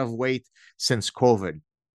a lot of weight since COVID.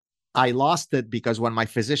 I lost it because when my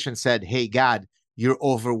physician said, hey, Gad, you're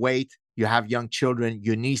overweight, you have young children,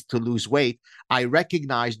 you need to lose weight, I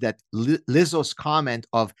recognized that Lizzo's comment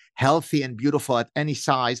of healthy and beautiful at any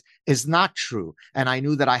size is not true. And I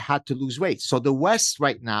knew that I had to lose weight. So the West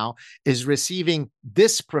right now is receiving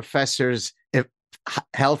this professor's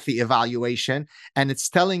healthy evaluation, and it's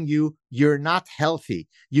telling you you're not healthy.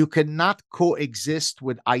 You cannot coexist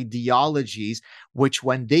with ideologies which,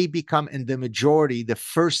 when they become in the majority, the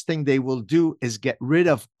first thing they will do is get rid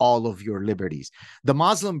of all of your liberties. The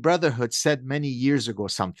Muslim Brotherhood said many years ago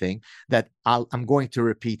something that I'm going to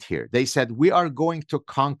repeat here. They said, we are going to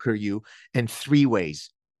conquer you in 3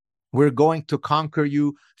 ways. We're going to conquer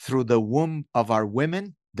you through the womb of our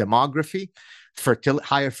women, demography,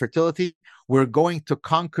 higher fertility. We're going to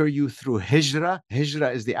conquer you through hijra.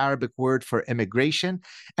 Hijra is the Arabic word for immigration.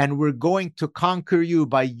 And we're going to conquer you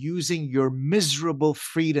by using your miserable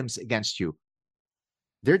freedoms against you.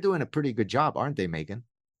 They're doing a pretty good job, aren't they, Megan?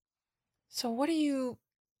 So what do you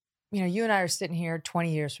and I are sitting here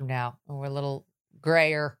 20 years from now, and we're a little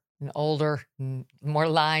grayer and older and more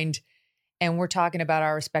lined, and we're talking about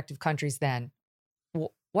our respective countries then.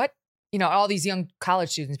 What, all these young college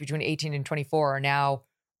students between 18 and 24 are now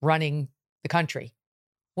running the country.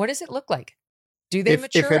 What does it look like? Do they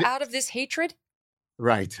mature out of this hatred?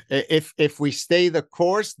 Right. If we stay the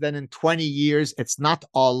course, then in 20 years, it's not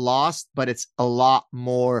all lost, but it's a lot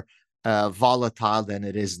more volatile than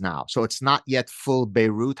it is now. So it's not yet full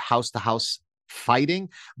Beirut house-to-house fighting,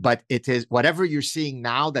 but it is whatever you're seeing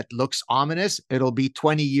now that looks ominous, it'll be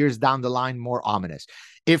 20 years down the line more ominous.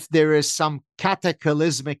 If there is some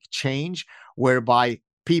cataclysmic change whereby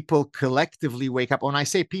people collectively wake up, when I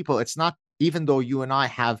say people, it's not even though you and I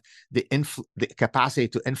have the capacity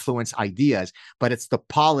to influence ideas, but it's the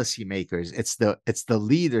policymakers, it's the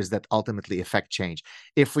leaders that ultimately affect change.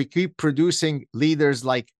 If we keep producing leaders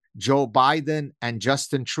like Joe Biden and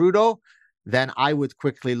Justin Trudeau, then I would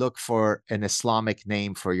quickly look for an Islamic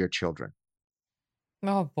name for your children.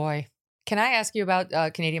 Oh, boy. Can I ask you about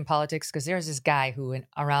Canadian politics? Because there's this guy who went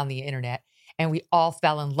around the internet, and we all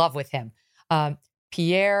fell in love with him.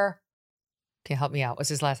 Pierre, can you help me out? What's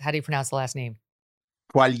his last? How do you pronounce the last name?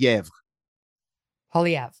 Poilievre.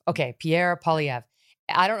 Poilievre. Okay, Pierre Poilievre.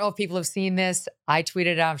 I don't know if people have seen this. I tweeted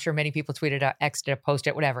it out. I'm sure many people tweeted it out, X'd it,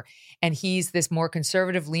 posted it, whatever. And he's this more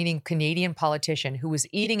conservative-leaning Canadian politician who was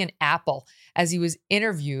eating an apple as he was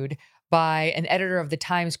interviewed by an editor of the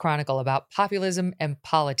Times Chronicle about populism and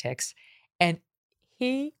politics. And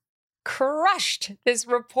he crushed this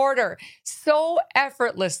reporter so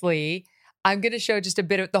effortlessly. I'm going to show just a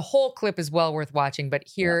bit of the whole clip is well worth watching, but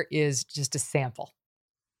here is just a sample.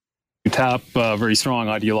 You tap very strong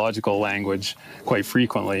ideological language quite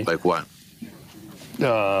frequently. Like what?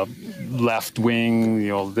 Left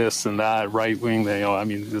wing, this and that, right wing. I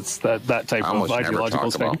mean, it's that type of ideological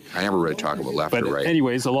thing. I never really talk about left or right.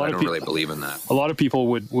 Anyways, I don't really believe in that. A lot of people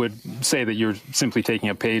would say that you're simply taking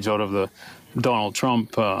a page out of the Donald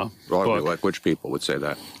Trump book. Like which people would say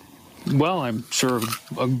that? Well, I'm sure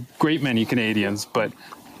a great many Canadians, but...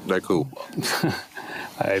 Like who?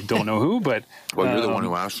 I don't know who, but... Well, you're the one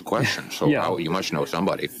who asked the question, so you must know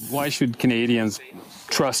somebody. Why should Canadians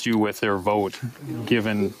trust you with their vote,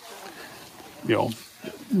 given,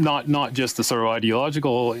 not just the sort of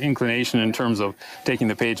ideological inclination in terms of taking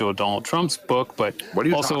the page out of Donald Trump's book, but what are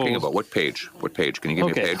you also... talking about? What page? What page? Can you give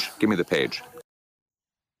me a page? Give me the page.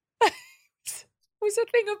 It was a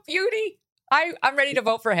thing of beauty. I'm ready to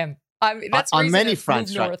vote for him. That's on many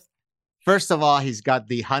fronts, right? First of all, he's got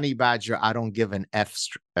the honey badger, I don't give an F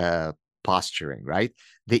posturing, right?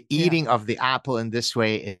 The eating of the apple in this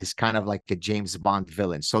way is kind of like a James Bond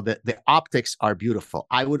villain. So the optics are beautiful.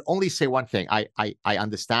 I would only say one thing. I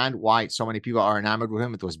understand why so many people are enamored with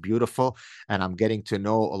him. It was beautiful. And I'm getting to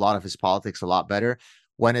know a lot of his politics a lot better.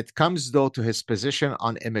 When it comes, though, to his position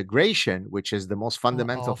on immigration, which is the most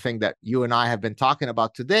fundamental thing that you and I have been talking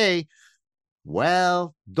about today,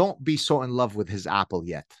 well, don't be so in love with his apple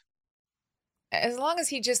yet. As long as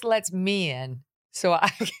he just lets me in, so I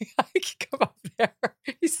can come up there.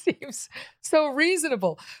 He seems so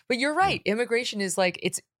reasonable. But you're right. Immigration is like,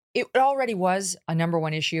 it already was a number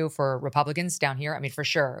one issue for Republicans down here. I mean, for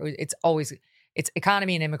sure. It's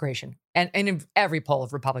economy and immigration. And in every poll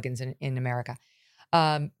of Republicans in America.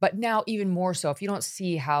 But now even more so, if you don't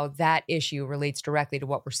see how that issue relates directly to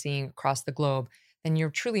what we're seeing across the globe, then you're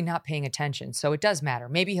truly not paying attention. So it does matter.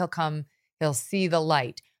 Maybe he'll see the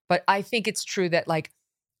light. But I think it's true that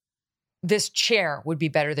this chair would be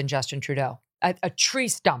better than Justin Trudeau. A tree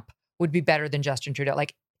stump would be better than Justin Trudeau.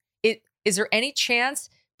 Is there any chance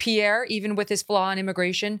Pierre, even with his flaw in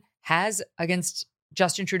immigration, has against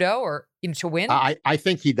Justin Trudeau or to win? I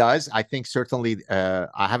think he does. I think certainly,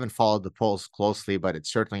 I haven't followed the polls closely, but it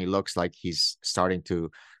certainly looks like he's starting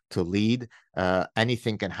to lead.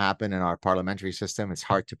 Anything can happen in our parliamentary system. It's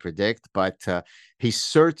hard to predict, but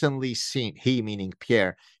he meaning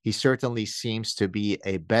Pierre, he certainly seems to be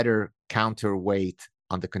a better counterweight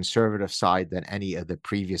on the conservative side than any of the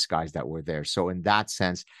previous guys that were there. So in that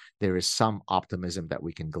sense, there is some optimism that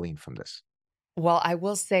we can glean from this. Well, I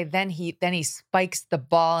will say then he spikes the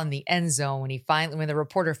ball in the end zone when the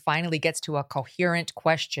reporter finally gets to a coherent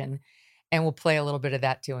question, and we'll play a little bit of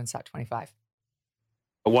that too in SOT 25.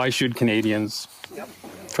 Why should Canadians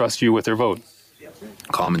trust you with their vote?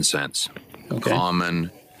 Common sense. Okay.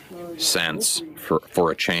 Common sense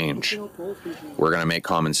for a change. We're going to make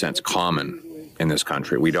common sense common in this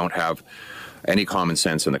country. We don't have any common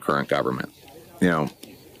sense in the current government.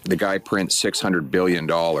 The guy prints $600 billion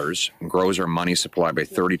and grows our money supply by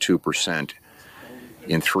 32%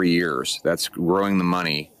 in 3 years. That's growing the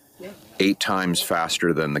money 8 times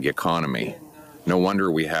faster than the economy. No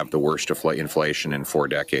wonder we have the worst inflation in 4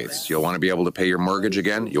 decades. You want to be able to pay your mortgage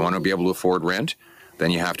again? You want to be able to afford rent? Then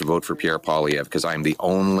you have to vote for Pierre Poilievre, because I'm the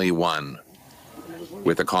only one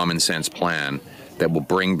with a common sense plan that will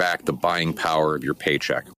bring back the buying power of your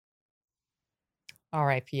paycheck. All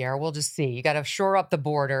right, Pierre, we'll just see. You got to shore up the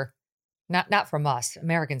border. Not from us.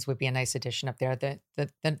 Americans would be a nice addition up there,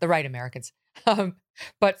 the right Americans.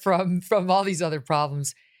 But from all these other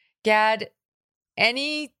problems, Gad,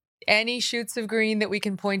 any shoots of green that we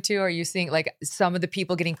can point to? Are you seeing like some of the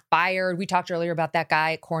people getting fired? We talked earlier about that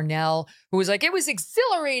guy at Cornell who was like, it was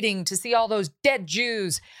exhilarating to see all those dead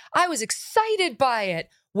Jews. I was excited by it.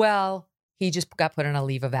 Well, he just got put on a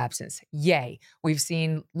leave of absence. Yay. We've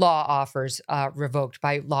seen law offers revoked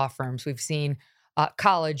by law firms. We've seen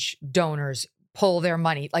college donors pull their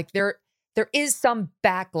money. Like there is some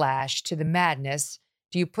backlash to the madness.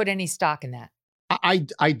 Do you put any stock in that?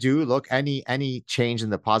 I do. Look, any change in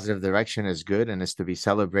the positive direction is good and is to be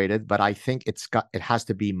celebrated, but I think it has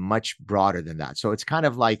to be much broader than that. So it's kind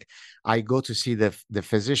of like I go to see the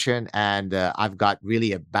physician and I've got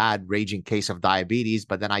really a bad raging case of diabetes,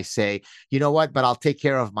 but then I say, you know what, but I'll take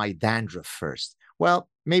care of my dandruff first. Well,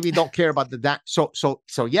 maybe don't care about the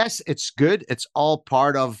so yes, it's good. It's all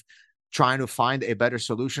part of trying to find a better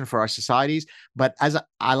solution for our societies. But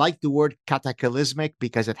I like the word cataclysmic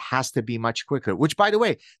because it has to be much quicker, which, by the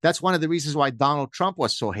way, that's one of the reasons why Donald Trump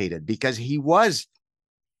was so hated, because he was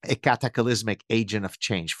a cataclysmic agent of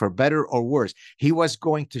change, for better or worse. He was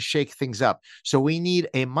going to shake things up. So we need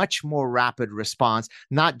a much more rapid response,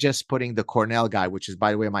 not just putting the Cornell guy, which is,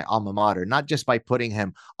 by the way, my alma mater, not just by putting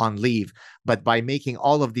him on leave, but by making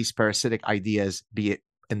all of these parasitic ideas be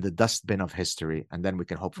in the dustbin of history, and then we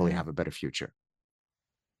can hopefully have a better future.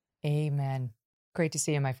 Amen. Great to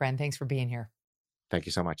see you, my friend. Thanks for being here. Thank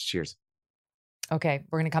you so much. Cheers. Okay,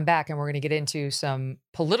 we're going to come back and we're going to get into some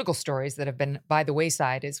political stories that have been by the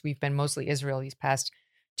wayside as we've been mostly Israel these past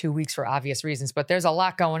 2 weeks for obvious reasons, but there's a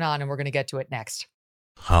lot going on and we're going to get to it next.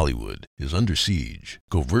 Hollywood is under siege,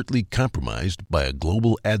 covertly compromised by a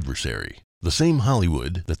global adversary. The same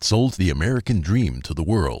Hollywood that sold the American dream to the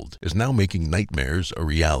world is now making nightmares a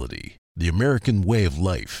reality. The American way of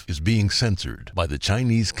life is being censored by the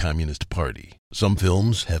Chinese Communist Party. Some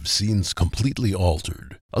films have scenes completely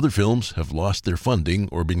altered. Other films have lost their funding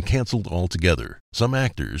or been canceled altogether. Some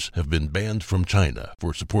actors have been banned from China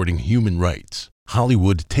for supporting human rights.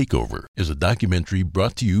 Hollywood Takeover is a documentary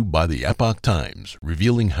brought to you by the Epoch Times,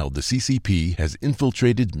 revealing how the CCP has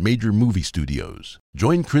infiltrated major movie studios.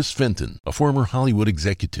 Join Chris Fenton, a former Hollywood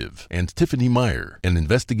executive, and Tiffany Meyer, an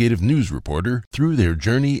investigative news reporter, through their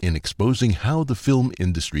journey in exposing how the film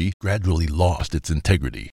industry gradually lost its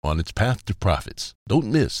integrity on its path to profits. Don't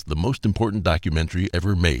miss the most important documentary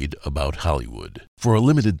ever made about Hollywood. For a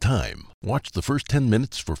limited time, watch the first 10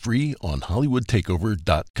 minutes for free on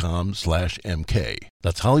HollywoodTakeover.com/MK.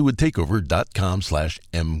 That's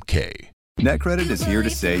HollywoodTakeover.com/MK. NetCredit is here to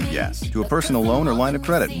say yes to a personal loan or line of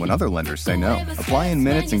credit when other lenders say no. Apply in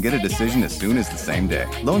minutes and get a decision as soon as the same day.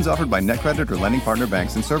 Loans offered by NetCredit or lending partner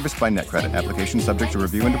banks and serviced by NetCredit. Application subject to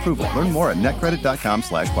review and approval. Learn more at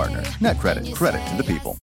netcredit.com/partners. NetCredit. Credit to the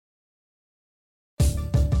people.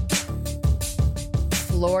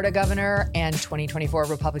 Florida governor and 2024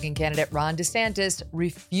 Republican candidate Ron DeSantis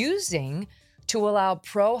refusing to allow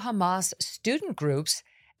pro-Hamas student groups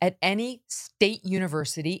at any state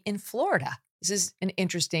university in Florida. This is an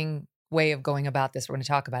interesting way of going about this. We're going to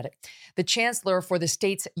talk about it. The chancellor for the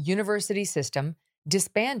state's university system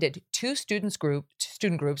disbanded two student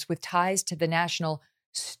groups with ties to the National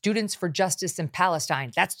Students for Justice in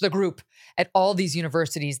Palestine. That's the group at all these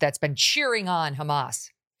universities that's been cheering on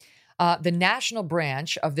Hamas. The national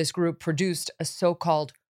branch of this group produced a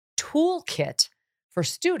so-called toolkit for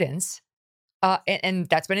students, and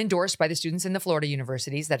that's been endorsed by the students in the Florida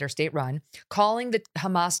universities that are state-run, calling the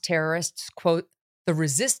Hamas terrorists, quote, the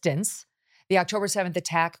resistance, the October 7th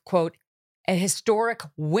attack, quote, a historic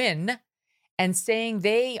win, and saying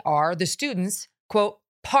they are, the students, quote,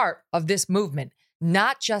 part of this movement,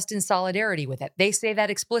 not just in solidarity with it. They say that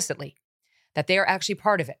explicitly, that they are actually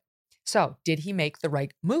part of it. So did he make the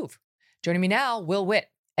right move? Joining me now, Will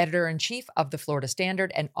Witt, editor-in-chief of the Florida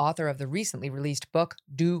Standard and author of the recently released book,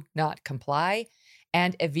 Do Not Comply,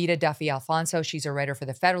 and Evita Duffy-Alfonso. She's a writer for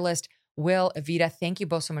The Federalist. Will, Evita, thank you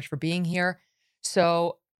both so much for being here.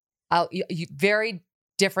 So very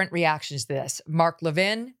different reactions to this. Mark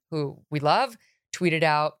Levin, who we love, tweeted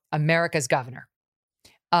out America's governor.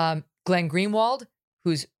 Glenn Greenwald,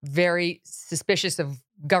 who's very suspicious of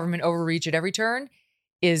government overreach at every turn,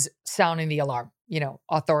 is sounding the alarm. You know,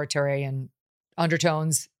 authoritarian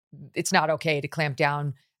undertones. It's not okay to clamp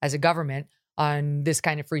down as a government on this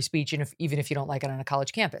kind of free speech, even if you don't like it on a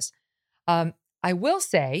college campus. I will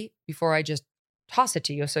say, before I just toss it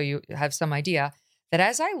to you so you have some idea, that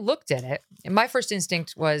as I looked at it, my first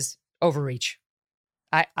instinct was overreach.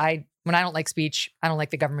 When I don't like speech, I don't like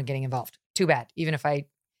the government getting involved. Too bad. Even if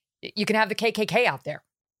you can have the KKK out there.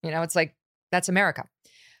 You know, it's like, that's America.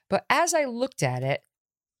 But as I looked at it,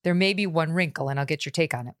 there may be one wrinkle, and I'll get your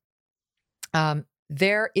take on it.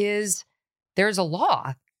 There's a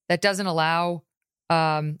law that doesn't allow,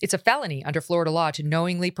 it's a felony under Florida law to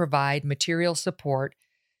knowingly provide material support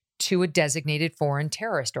to a designated foreign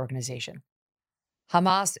terrorist organization.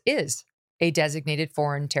 Hamas is a designated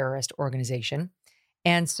foreign terrorist organization.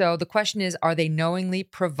 And so the question is, are they knowingly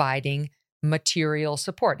providing material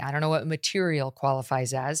support? I don't know what material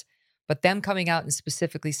qualifies as, but them coming out and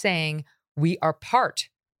specifically saying, we are part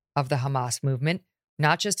of the Hamas movement,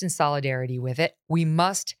 not just in solidarity with it. We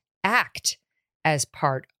must act as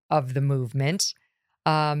part of the movement.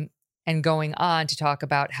 And going on to talk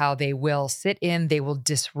about how they will sit in, they will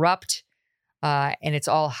disrupt, and it's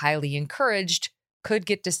all highly encouraged, could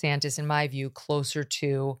get DeSantis, in my view, closer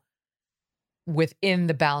to within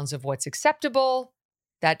the bounds of what's acceptable.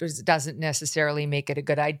 That doesn't necessarily make it a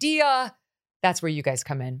good idea. That's where you guys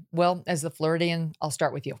come in. Well, as the Floridian, I'll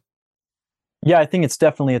start with you. Yeah, I think it's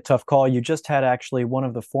definitely a tough call. You just had actually one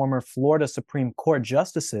of the former Florida Supreme Court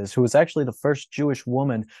justices, who was actually the first Jewish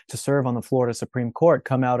woman to serve on the Florida Supreme Court,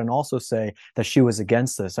 come out and also say that she was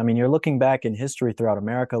against this. I mean, you're looking back in history throughout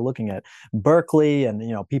America, looking at Berkeley and,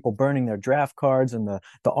 people burning their draft cards and the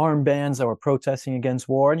armbands that were protesting against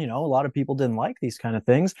war. And, a lot of people didn't like these kind of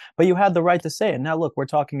things, but you had the right to say it. Now, look, we're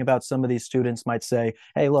talking about some of these students might say,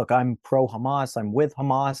 hey, look, I'm pro-Hamas, I'm with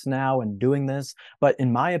Hamas now and doing this. But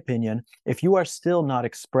in my opinion, if you are still not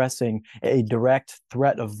expressing a direct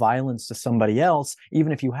threat of violence to somebody else,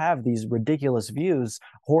 even if you have these ridiculous views,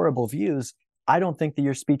 horrible views, I don't think that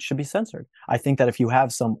your speech should be censored. I think that if you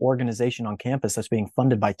have some organization on campus that's being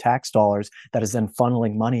funded by tax dollars that is then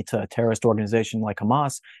funneling money to a terrorist organization like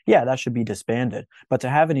Hamas, yeah, that should be disbanded. But to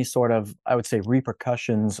have any sort of, I would say,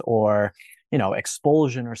 repercussions or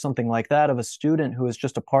expulsion or something like that of a student who is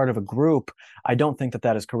just a part of a group, I don't think that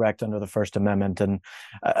that is correct under the First Amendment. And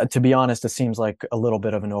to be honest, it seems like a little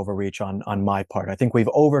bit of an overreach on my part. I think we've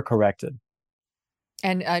overcorrected.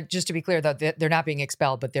 And just to be clear, though, they're not being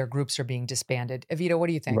expelled, but their groups are being disbanded. Evita, what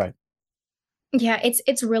do you think? Right. Yeah,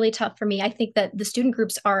 it's really tough for me. I think that the student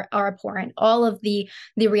groups are abhorrent. All of the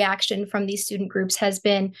reaction from these student groups has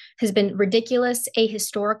been ridiculous,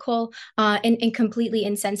 ahistorical, and completely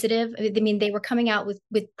insensitive. I mean, they were coming out with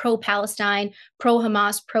pro-Palestine,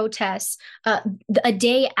 pro-Hamas protests a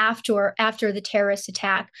day after the terrorist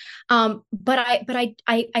attack. But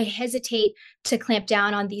I hesitate to clamp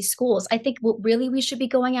down on these schools. I think what really we should be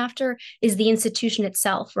going after is the institution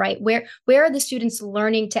itself, right? Where are the students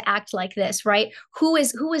learning to act like this, right? Who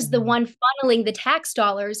is the one funneling the tax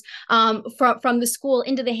dollars from the school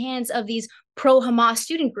into the hands of these pro-Hamas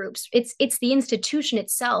student groups? It's the institution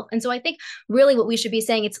itself. And so I think really what we should be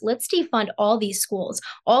saying is let's defund all these schools,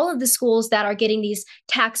 all of the schools that are getting these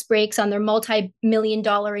tax breaks on their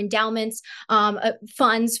multi-million-dollar endowments,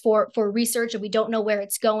 funds for research, and we don't know where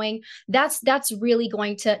it's going. That's really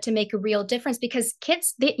going to make a real difference, because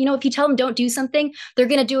kids, if you tell them don't do something, they're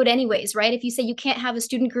going to do it anyways, right? If you say you can't have a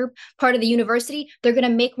student group part of the university, they're going to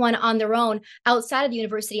make one on their own outside of the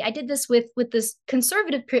university. I did this with this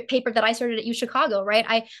conservative paper that I started at Chicago,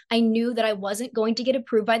 right? I knew that I wasn't going to get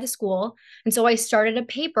approved by the school. And so I started a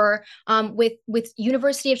paper with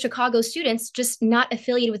University of Chicago students, just not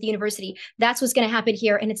affiliated with the university. That's what's going to happen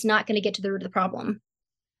here. And it's not going to get to the root of the problem.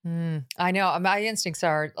 I know. My instincts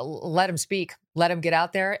are let them speak, let them get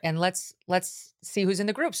out there, and let's see who's in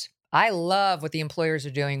the groups. I love what the employers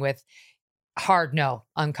are doing with hard no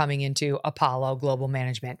on coming into Apollo Global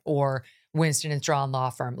Management or Winston & Strawn Law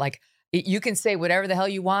Firm. Like, you can say whatever the hell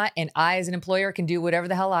you want, and I, as an employer, can do whatever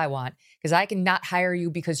the hell I want, because I cannot hire you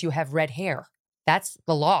because you have red hair. That's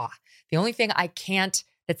the law. The only thing I can't,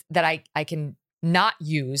 that I can not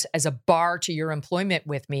use as a bar to your employment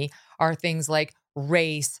with me are things like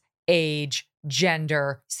race, age,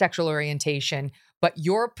 gender, sexual orientation. But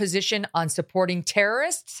your position on supporting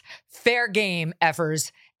terrorists, fair game,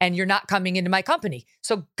 effers, and you're not coming into my company.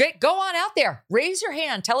 So go on out there, raise your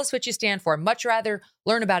hand, tell us what you stand for. Much rather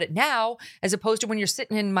learn about it now as opposed to when you're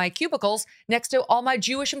sitting in my cubicles next to all my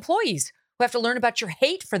Jewish employees who have to learn about your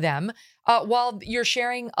hate for them while you're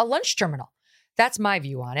sharing a lunch terminal. That's my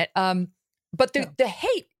view on it. But the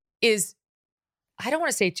hate is, I don't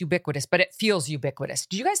want to say it's ubiquitous, but it feels ubiquitous.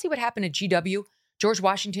 Did you guys see what happened at GW, George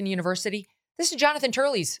Washington University? This is Jonathan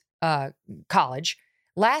Turley's college.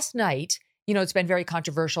 Last night, it's been very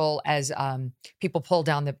controversial as people pull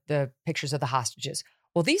down the pictures of the hostages.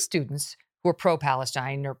 Well, these students who are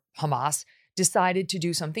pro-Palestine or Hamas decided to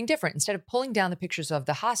do something different. Instead of pulling down the pictures of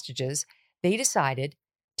the hostages, they decided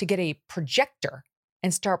to get a projector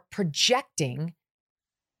and start projecting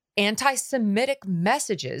anti-Semitic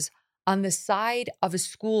messages on the side of a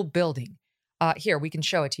school building. Here, we can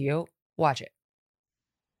show it to you. Watch it.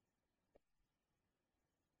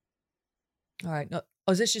 All right. No,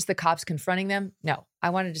 oh, is this just the cops confronting them? No, I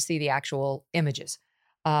wanted to see the actual images.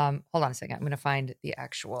 Hold on a second. I'm going to find the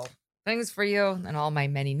actual things for you and all my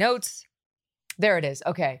many notes. There it is.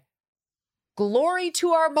 Okay. Glory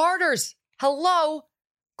to our martyrs. Hello.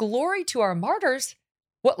 Glory to our martyrs.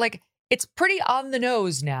 What, like, it's pretty on the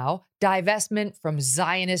nose now. Divestment from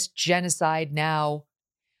Zionist genocide now.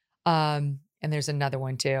 And there's another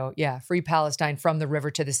one too. Yeah. Free Palestine from the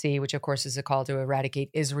river to the sea, which of course is a call to eradicate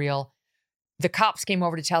Israel. The cops came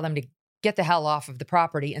over to tell them to get the hell off of the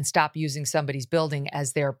property and stop using somebody's building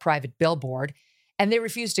as their private billboard. And they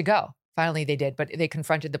refused to go. Finally, they did, but they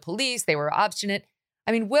confronted the police. They were obstinate.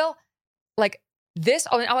 I mean, Will, like this,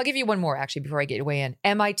 oh, I'll give you one more actually before I get way in.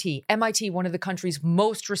 MIT, one of the country's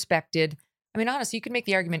most respected, I mean, honestly, you could make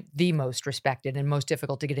the argument the most respected and most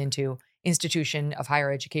difficult to get into institution of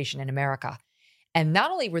higher education in America. And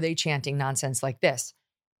not only were they chanting nonsense like this,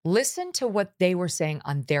 listen to what they were saying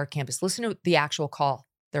on their campus. Listen to the actual call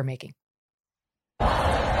they're making.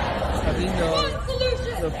 I think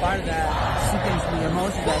the part that sickens me the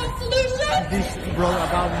most is that this brought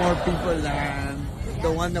about more people than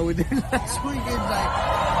the one that we did last week. It's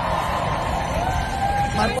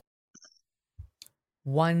like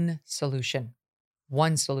one solution.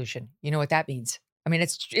 You know what that means? I mean,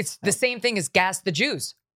 it's the same thing as gas the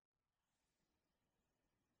Jews.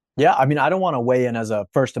 Yeah, I mean, I don't want to weigh in as a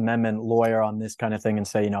First Amendment lawyer on this kind of thing and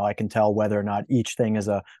say, I can tell whether or not each thing is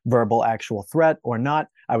a verbal actual threat or not.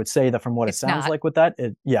 I would say that from what it sounds like with that,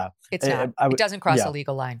 it's not. It doesn't cross a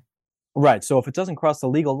legal line. Right. So if it doesn't cross the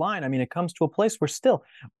legal line, I mean, it comes to a place where still,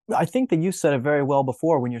 I think that you said it very well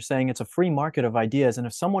before when you're saying it's a free market of ideas. And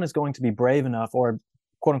if someone is going to be brave enough or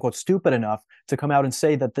quote unquote stupid enough to come out and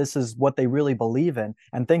say that this is what they really believe in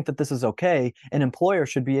and think that this is okay, an employer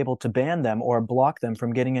should be able to ban them or block them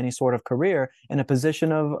from getting any sort of career in a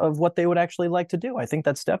position of what they would actually like to do. I think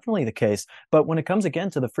that's definitely the case. But when it comes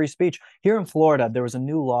again to the free speech, here in Florida, there was a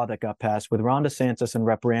new law that got passed with Ron DeSantis and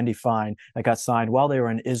Rep. Randy Fine that got signed while they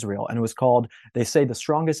were in Israel. And it was called, they say, the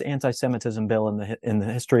strongest anti-Semitism bill in the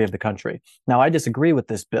history of the country. Now, I disagree with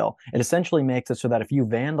this bill. It essentially makes it so that if you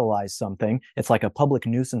vandalize something, it's like a public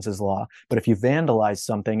nuisances law. But if you vandalize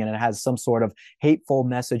something and it has some sort of hateful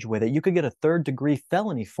message with it, you could get a third-degree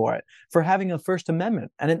felony for it, for having a First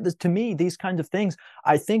Amendment. And to me, these kinds of things,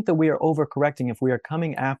 I think that we are overcorrecting if we are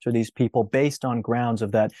coming after these people based on grounds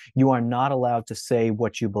of that you are not allowed to say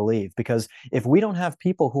what you believe. Because if we don't have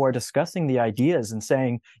people who are discussing the ideas and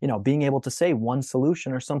saying, being able to say one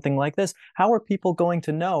solution or something like this, how are people going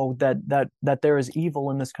to know that there is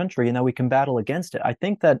evil in this country and that we can battle against it? I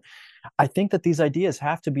think that these ideas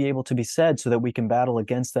have to be able to be said so that we can battle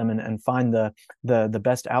against them and find the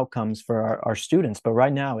best outcomes for our students. But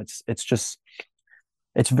right now, it's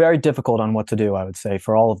very difficult on what to do, I would say,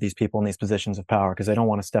 for all of these people in these positions of power, because they don't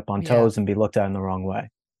want to step on toes and be looked at in the wrong way.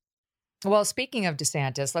 Well, speaking of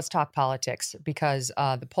DeSantis, let's talk politics, because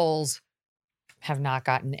the polls have not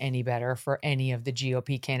gotten any better for any of the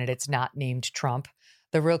GOP candidates not named Trump.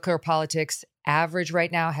 The Real Clear Politics average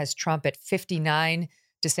right now has Trump at 59.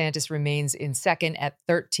 DeSantis remains in second at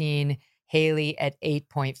 13, Haley at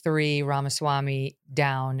 8.3, Ramaswamy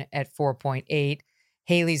down at 4.8.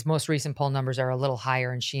 Haley's most recent poll numbers are a little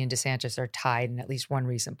higher, and she and DeSantis are tied in at least one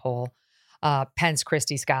recent poll. Pence,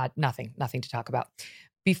 Christie, Scott, nothing to talk about.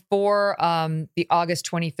 Before the August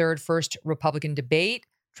 23rd first Republican debate,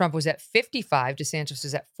 Trump was at 55, DeSantis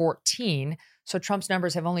was at 14. So Trump's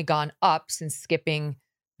numbers have only gone up since skipping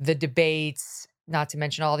the debates, not to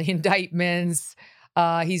mention all the indictments.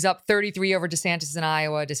 He's up 33 over DeSantis in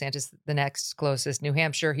Iowa. DeSantis, the next closest. New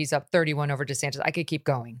Hampshire, he's up 31 over DeSantis. I could keep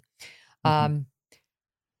going.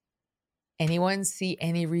 Anyone see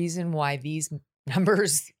any reason why these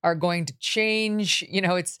numbers are going to change?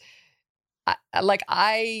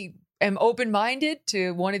 I am open-minded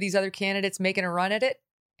to one of these other candidates making a run at it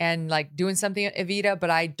and doing something at Evita, but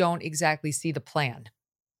I don't exactly see the plan.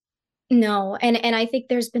 No, and I think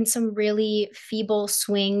there's been some really feeble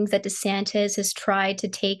swings that DeSantis has tried to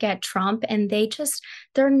take at Trump, and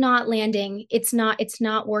they're not landing. It's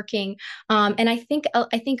not working. And I think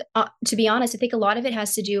to be honest, I think a lot of it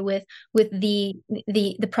has to do with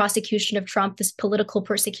the prosecution of Trump, this political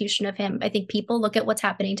persecution of him. I think people look at what's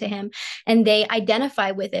happening to him and they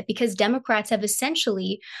identify with it because Democrats have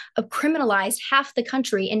essentially criminalized half the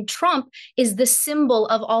country, and Trump is the symbol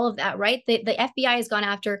of all of that, right? The FBI has gone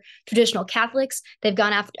after traditional Catholics. They've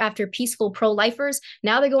gone after peaceful pro-lifers.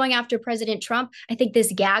 Now they're going after President Trump. I think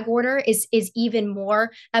this gag order is even more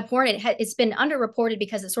abhorrent. It's been underreported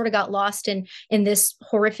because it sort of got lost in this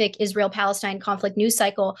horrific Israel-Palestine conflict news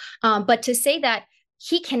cycle. But to say that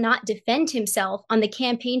he cannot defend himself on the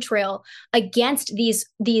campaign trail against these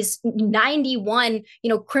 91,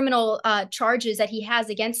 criminal charges that he has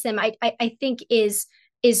against him, I think is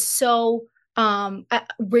so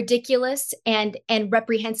ridiculous and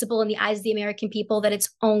reprehensible in the eyes of the American people that it's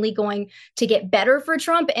only going to get better for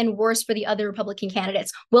Trump and worse for the other Republican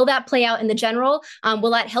candidates. Will that play out in the general?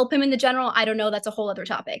 Will that help him in the general? I don't know. That's a whole other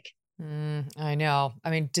topic. I know. I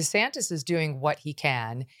mean, DeSantis is doing what he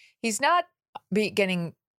can. He's not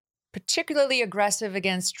getting particularly aggressive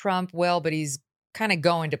against Trump, but he's kind of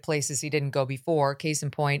going to places he didn't go before. Case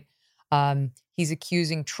in point, he's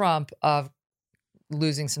accusing Trump of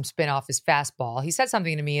losing some spin off his fastball. He said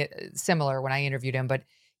something to me similar when I interviewed him, but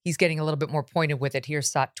he's getting a little bit more pointed with it. Here's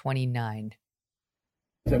Saad 29.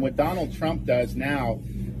 And what Donald Trump does now,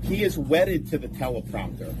 he is wedded to the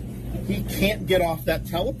teleprompter. He can't get off that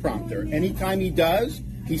teleprompter. Anytime he does,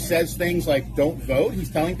 he says things like, don't vote. He's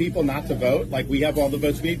telling people not to vote. Like, we have all the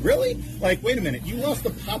votes we need. Really? Like, wait a minute. You lost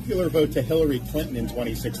the popular vote to Hillary Clinton in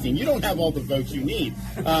 2016. You don't have all the votes you need.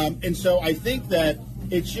 And so I think that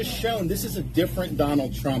it's just shown this is a different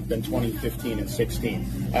Donald Trump than 2015 and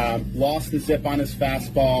 16. Lost the zip on his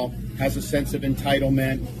fastball, has a sense of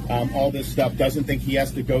entitlement, all this stuff, doesn't think he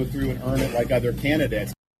has to go through and earn it like other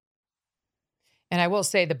candidates. And I will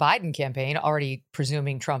say the Biden campaign, already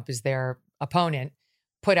presuming Trump is their opponent,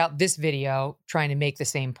 put out this video trying to make the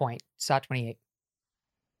same point. Saad 28.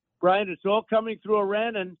 Brian, it's all coming through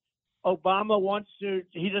Iran, and Obama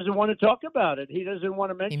he doesn't want to talk about it. He doesn't want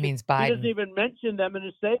to mention. He means Biden. He doesn't even mention them in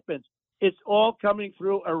his statements. It's all coming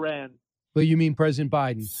through Iran. Well, you mean President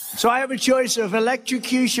Biden? So I have a choice of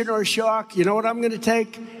electrocution or shock. You know what I'm going to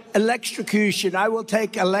take? Electrocution. I will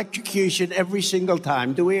take electrocution every single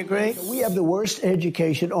time. Do we agree? We have the worst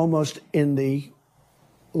education almost in the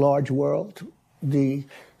large world, the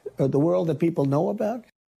world that people know about.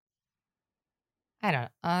 I don't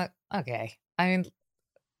know. Okay. I mean,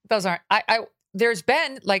 those aren't, there's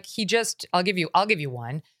been like, I'll give you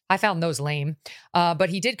one. I found those lame. But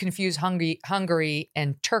he did confuse Hungary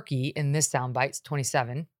and Turkey in this soundbite,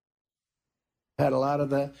 27. Had a lot of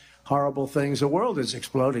the horrible things. The world is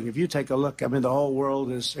exploding. If you take a look, I mean, the whole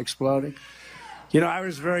world is exploding. I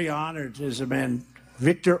was very honored as a man,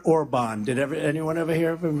 Viktor Orban. Did anyone ever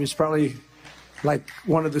hear of him? He's probably like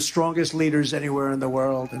one of the strongest leaders anywhere in the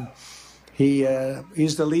world. And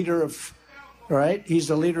he's the leader of, right? He's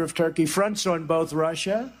the leader of Turkey. Fronts on both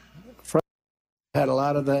Russia. Had a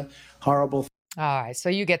lot of the horrible. All right. So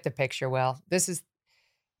you get the picture. Well, this is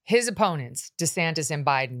his opponents, DeSantis and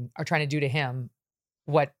Biden, are trying to do to him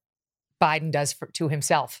what Biden does to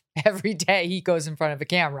himself every day he goes in front of a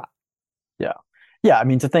camera. Yeah. Yeah, I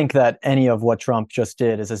mean, to think that any of what Trump just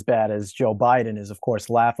did is as bad as Joe Biden is, of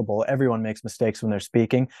course, laughable. Everyone makes mistakes when they're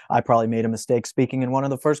speaking. I probably made a mistake speaking in one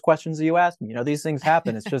of the first questions that you asked me. These things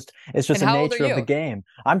happen. It's just the nature of the game.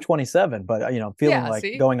 I'm 27, but feeling like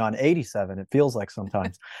going on 87. It feels like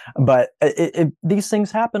sometimes, but these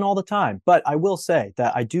things happen all the time. But I will say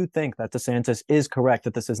that I do think that DeSantis is correct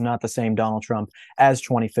that this is not the same Donald Trump as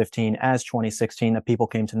 2015, as 2016 that people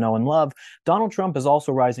came to know and love. Donald Trump is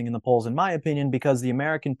also rising in the polls, in my opinion, because the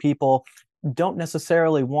American people don't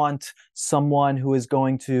necessarily want someone who is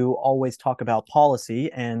going to always talk about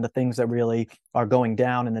policy and the things that really are going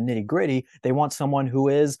down in the nitty gritty. They want someone who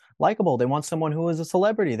is likable. They want someone who is a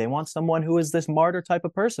celebrity. They want someone who is this martyr type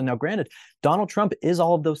of person. Now, granted, Donald Trump is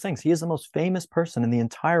all of those things. He is the most famous person in the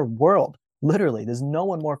entire world. Literally, there's no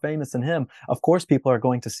one more famous than him. Of course, people are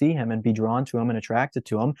going to see him and be drawn to him and attracted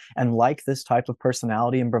to him and like this type of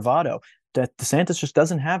personality and bravado. DeSantis just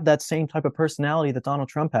doesn't have that same type of personality that Donald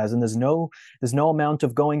Trump has. And there's no amount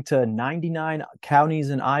of going to 99 counties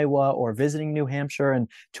in Iowa or visiting New Hampshire and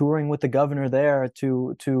touring with the governor there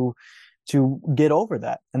to get over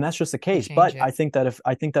that. And that's just the case. But I think that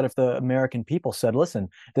if the American people said, listen,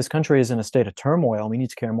 this country is in a state of turmoil, we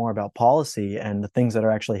need to care more about policy and the things that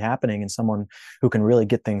are actually happening and someone who can really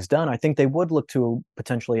get things done, I think they would look to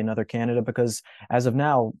potentially another candidate, because as of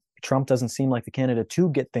now, Trump doesn't seem like the candidate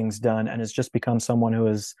to get things done and has just become someone who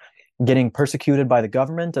is getting persecuted by the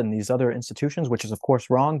government and these other institutions, which is of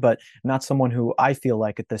course wrong, but not someone who I feel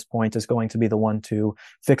like at this point is going to be the one to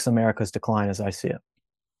fix America's decline as I see it.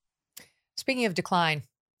 Speaking of decline,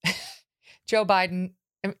 Joe Biden,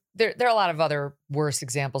 there are a lot of other worse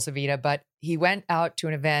examples of Evita, but he went out to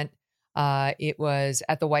an event. It was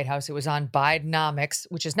at the White House. It was on Bidenomics,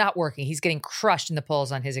 which is not working. He's getting crushed in the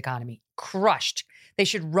polls on his economy. Crushed. They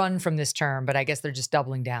should run from this term, but I guess they're just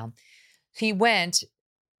doubling down. He went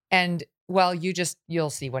and, well, you'll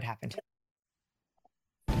see what happened.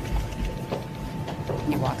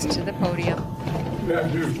 He walks to the podium. Good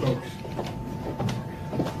afternoon, folks.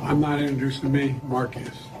 I'm not introducing me. Mark is.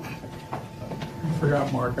 I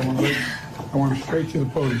forgot Mark. I went straight to the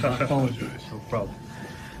podium. I apologize. No problem.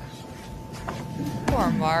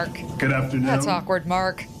 Poor Mark. Good afternoon. That's awkward,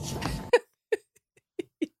 Mark.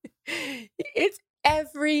 It's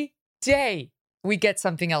every day we get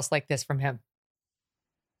something else like this from him.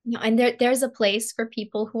 No, and there's a place for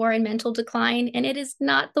people who are in mental decline, and it is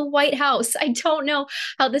not the White House. I don't know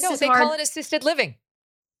how this is they hard. call it assisted living.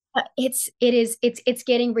 It's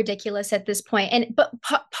getting ridiculous at this point. But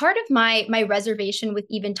part of my reservation with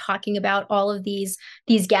even talking about all of these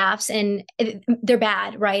gaffes, and they're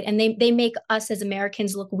bad, right? And they make us as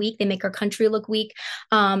Americans look weak. They make our country look weak,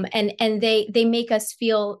 and they make us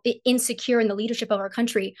feel insecure in the leadership of our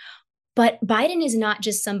country. But Biden is not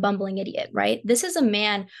just some bumbling idiot, right? This is a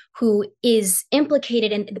man who is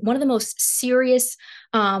implicated in one of the most serious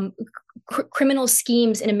criminal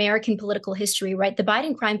schemes in American political history, right? The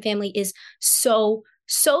Biden crime family is so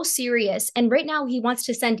serious. And right now he wants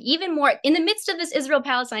to send even more, in the midst of this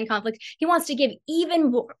Israel-Palestine conflict, he wants to give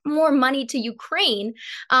even more money to Ukraine.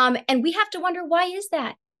 And we have to wonder, why is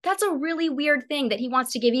that? That's a really weird thing that he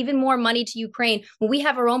wants to give even more money to Ukraine when we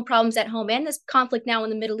have our own problems at home and this conflict now in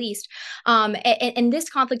the Middle East. And this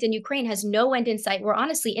conflict in Ukraine has no end in sight. We're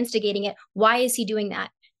honestly instigating it. Why is he doing that?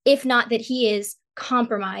 If not that he is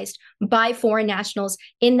compromised by foreign nationals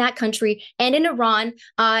in that country and in Iran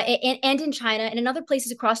and in China and in other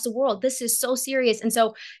places across the world. This is so serious. And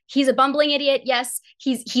so he's a bumbling idiot. Yes,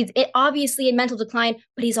 he's obviously in mental decline,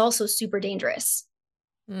 but he's also super dangerous.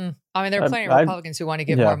 I mean, there are plenty of Republicans who want to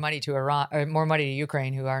give more money to Iran or more money to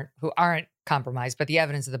Ukraine who aren't compromised. But the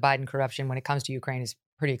evidence of the Biden corruption when it comes to Ukraine is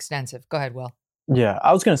pretty extensive. Go ahead, Will. Yeah,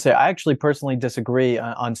 I was going to say, I actually personally disagree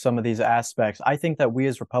on some of these aspects. I think that we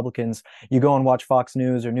as Republicans, you go and watch Fox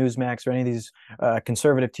News or Newsmax or any of these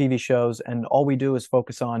conservative TV shows, and all we do is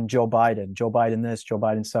focus on Joe Biden. Joe Biden this, Joe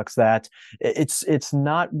Biden sucks that. It's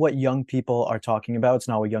not what young people are talking about. It's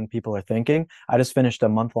not what young people are thinking. I just finished a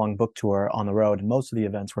month-long book tour on the road, and most of the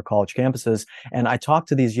events were college campuses. And I talked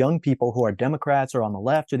to these young people who are Democrats or on the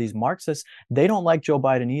left or these Marxists. They don't like Joe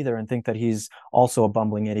Biden either and think that he's also a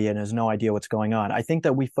bumbling idiot and has no idea what's going on. I think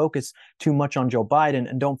that we focus too much on Joe Biden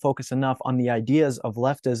and don't focus enough on the ideas of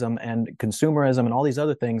leftism and consumerism and all these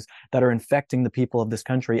other things that are infecting the people of this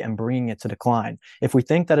country and bringing it to decline. If we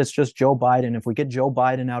think that it's just Joe Biden, if we get Joe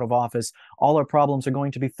Biden out of office, all our problems are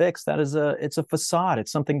going to be fixed. It's a facade.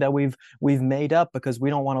 It's something that we've made up because we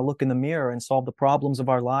don't want to look in the mirror and solve the problems of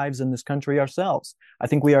our lives in this country ourselves. I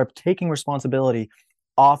think we are taking responsibility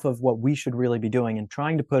off of what we should really be doing and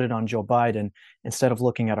trying to put it on Joe Biden instead of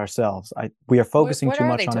looking at ourselves. We are focusing too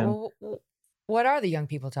much on him. What are the young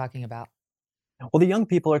people talking about? Well, the young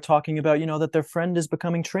people are talking about, that their friend is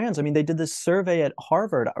becoming trans. I mean, they did this survey at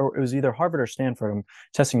Harvard, or it was either Harvard or Stanford. I'm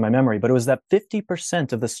testing my memory, but it was that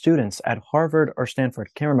 50% of the students at Harvard or Stanford,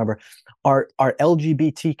 can't remember, are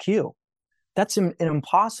LGBTQ. That's an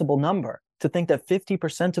impossible number. To think that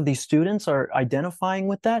 50% of these students are identifying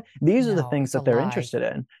with that. These are the things that they're interested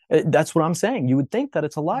in. That's what I'm saying. You would think that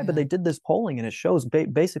it's a lie, but they did this polling and it shows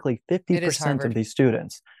basically 50% of these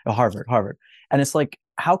students, Harvard. And it's like,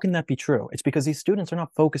 how can that be true? It's because these students are not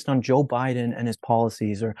focused on Joe Biden and his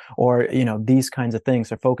policies or these kinds of things.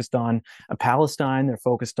 They're focused on Palestine. They're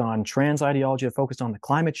focused on trans ideology. They're focused on the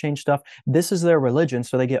climate change stuff. This is their religion.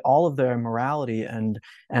 So they get all of their morality and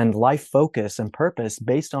life focus and purpose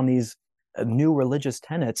based on these new religious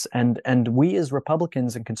tenets, and we as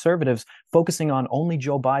Republicans and conservatives focusing on only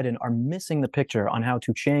Joe Biden are missing the picture on how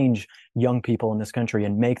to change young people in this country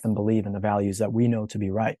and make them believe in the values that we know to be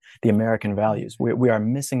right, the American values. We are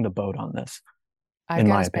missing the boat on this. I've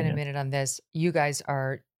got to spend a minute on this. You guys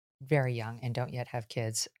are very young and don't yet have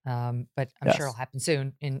kids, but I'm sure it'll happen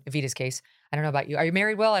soon in Evita's case. I don't know about you. Are you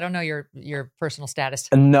married, Will? I don't know your personal status.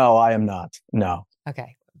 No, I am not. No.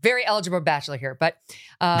 Okay. Very eligible bachelor here, but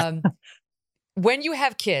when you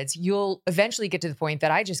have kids, you'll eventually get to the point that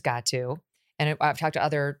I just got to, and I've talked to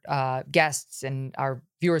other guests and our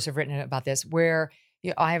viewers have written about this, where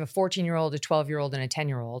I have a 14-year-old, a 12-year-old, and a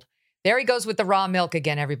 10-year-old. There he goes with the raw milk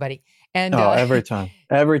again, everybody. And every time.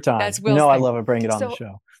 That's Will's thing. I thing. love it. Bring it on the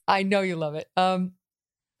show. I know you love it. And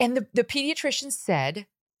the pediatrician said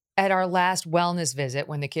at our last wellness visit,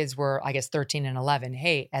 when the kids were, I guess, 13 and 11,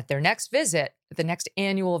 hey, at their next visit, at the next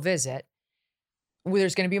annual visit,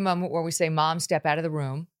 there's going to be a moment where we say, Mom, step out of the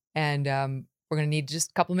room. And we're going to need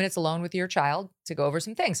just a couple of minutes alone with your child to go over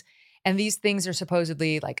some things. And these things are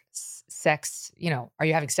supposedly like sex, are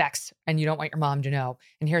you having sex? And you don't want your mom to know.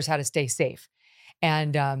 And here's how to stay safe.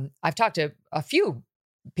 And I've talked to a few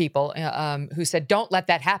people who said, don't let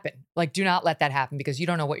that happen. Like, do not let that happen because you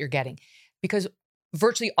don't know what you're getting. Because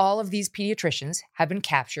virtually all of these pediatricians have been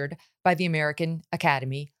captured by the American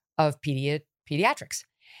Academy of Pediatrics.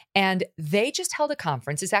 And they just held a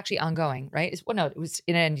conference. It's actually ongoing, right? It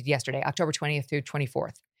ended yesterday, October 20th through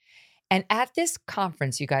 24th. And at this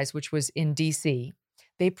conference, you guys, which was in DC,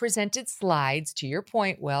 they presented slides, to your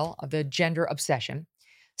point, Will, of the gender obsession,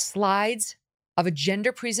 slides of a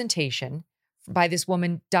gender presentation by this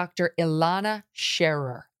woman, Dr. Ilana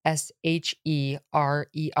Scherer,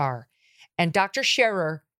 Scherer. And Dr.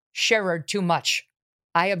 Scherer shared too much.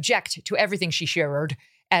 I object to everything she shared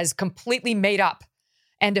as completely made up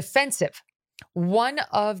and offensive. One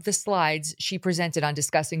of the slides she presented on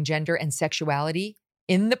discussing gender and sexuality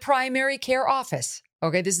in the primary care office.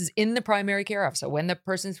 Okay, this is in the primary care office. So when the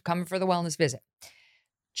person's coming for the wellness visit.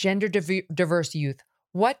 Gender diverse youth.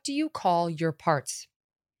 What do you call your parts?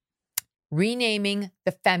 Renaming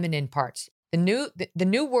the feminine parts. The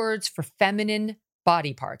new words for feminine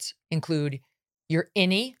body parts include your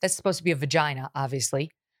innie, that's supposed to be a vagina,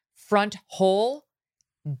 obviously, front hole,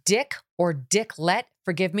 dick or dicklet,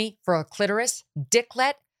 forgive me for a clitoris,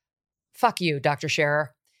 dicklet, fuck you, Dr.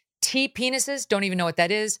 Scherer. T-penises, don't even know what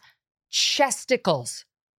that is. Chesticles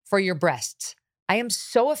for your breasts. I am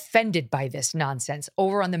so offended by this nonsense.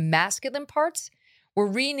 Over on the masculine parts, we're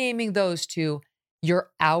renaming those to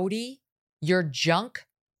your outie, your junk,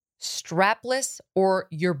 strapless, or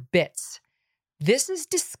your bits. This is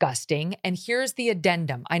disgusting. And here's the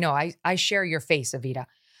addendum. I know, I share your face, Evita.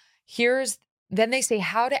 Then they say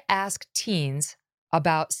how to ask teens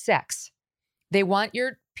about sex. They want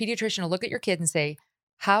your pediatrician to look at your kid and say,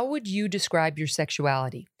 how would you describe your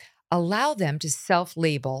sexuality? Allow them to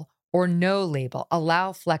self-label or no label.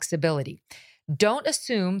 Allow flexibility. Don't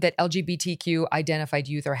assume that LGBTQ identified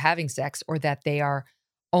youth are having sex or that they are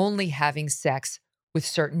only having sex with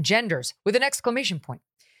certain genders, with an exclamation point.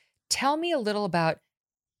 Tell me a little about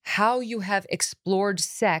how you have explored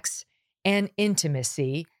sex and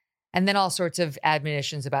intimacy, and then all sorts of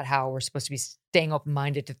admonitions about how we're supposed to be staying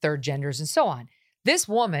open-minded to third genders and so on. This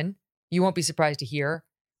woman, you won't be surprised to hear,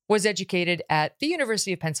 was educated at the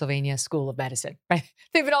University of Pennsylvania School of Medicine, right?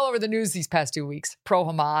 They've been all over the news these past 2 weeks.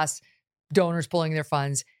 Pro-Hamas, donors pulling their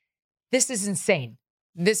funds. This is insane.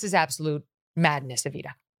 This is absolute madness,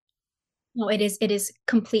 Evita. No, it is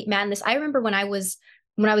complete madness. I remember when I was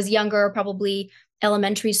younger, probably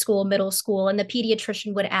elementary school, middle school, and the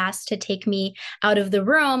pediatrician would ask to take me out of the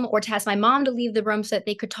room or to ask my mom to leave the room so that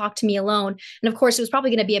they could talk to me alone. And of course, it was probably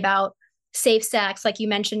going to be about safe sex, like you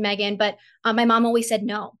mentioned, Megan, but my mom always said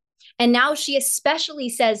no. And now she especially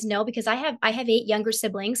says no because I have 8 younger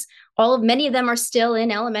siblings. Many of them are still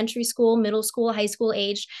in elementary school, middle school, high school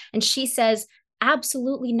age. And she says,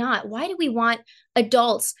 absolutely not. Why do we want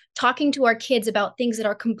adults talking to our kids about things that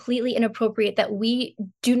are completely inappropriate that we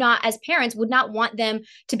do not, as parents, would not want them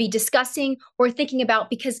to be discussing or thinking about?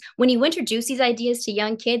 Because when you introduce these ideas to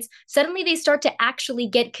young kids, suddenly they start to actually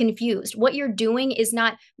get confused. What you're doing is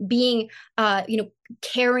not being,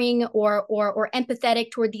 caring or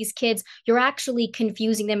empathetic toward these kids. You're actually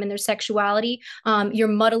confusing them in their sexuality. You're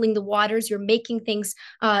muddling the waters. You're making things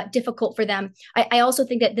difficult for them. I also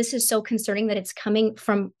think that this is so concerning that it's coming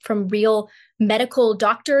from real medical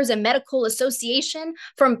doctors and medical association,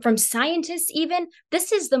 from scientists even.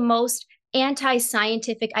 This is the most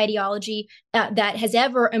anti-scientific ideology that has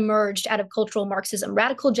ever emerged out of cultural Marxism.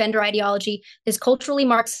 Radical gender ideology is culturally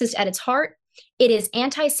Marxist at its heart. It is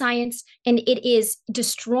anti-science, and it is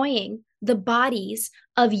destroying the bodies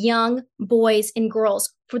of young boys and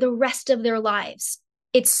girls for the rest of their lives.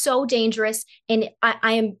 It's so dangerous, and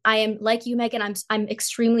I am like you, Megan. I'm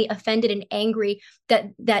extremely offended and angry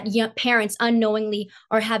that young parents unknowingly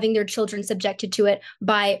are having their children subjected to it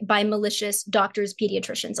by malicious doctors,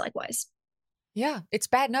 pediatricians, likewise. Yeah, it's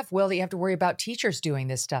bad enough, Will, that you have to worry about teachers doing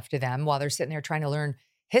this stuff to them while they're sitting there trying to learn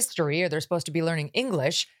history, or they're supposed to be learning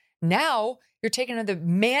English. Now you're taking another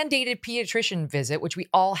mandated pediatrician visit, which we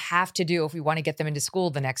all have to do if we want to get them into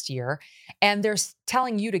school the next year. And they're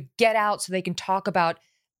telling you to get out so they can talk about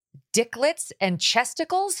dicklets and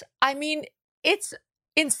chesticles. I mean, it's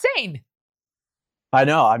insane. I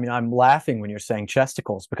know. I mean, I'm laughing when you're saying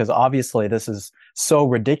chesticles because obviously this is so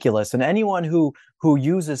ridiculous. And anyone who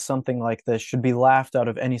uses something like this should be laughed out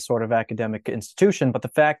of any sort of academic institution. But the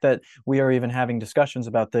fact that we are even having discussions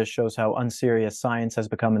about this shows how unserious science has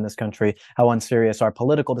become in this country, how unserious our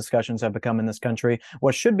political discussions have become in this country.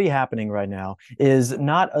 What should be happening right now is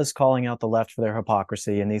not us calling out the left for their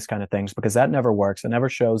hypocrisy and these kind of things, because that never works. It never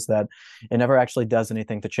shows that, it never actually does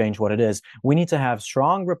anything to change what it is. We need to have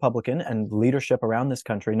strong Republican and leadership around this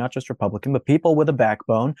country, not just Republican, but people with a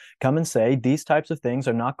backbone, come and say these types of things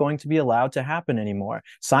are not going to be allowed to happen anymore.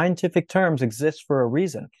 Scientific terms exist for a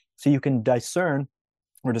reason, so you can discern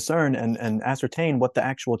or discern and ascertain what the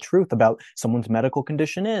actual truth about someone's medical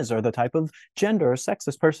condition is, or the type of gender or sex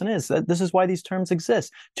this person is. This is why these terms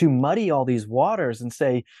exist, to muddy all these waters and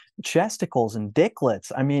say chesticles and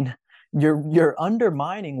dicklets. I mean, you're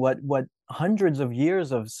undermining what hundreds of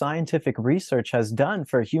years of scientific research has done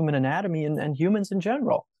for human anatomy and humans in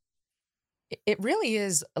general. It really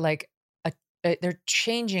is like they're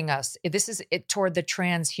changing us. This is it toward the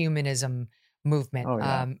transhumanism movement. Oh,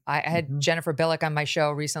 yeah. I had Jennifer Billick on my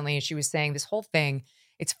show recently, and she was saying this whole thing,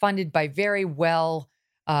 it's funded by very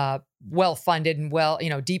well-funded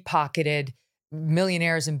and deep-pocketed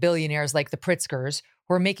millionaires and billionaires like the Pritzkers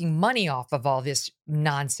who are making money off of all this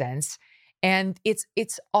nonsense. And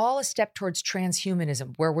it's all a step towards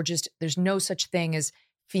transhumanism, where there's no such thing as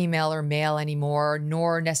female or male anymore,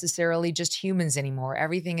 nor necessarily just humans anymore.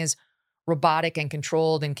 Everything is robotic and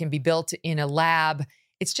controlled and can be built in a lab.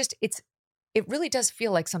 It really does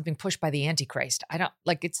feel like something pushed by the Antichrist.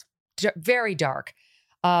 It's very dark.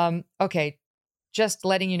 Okay, just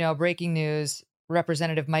letting you know, breaking news.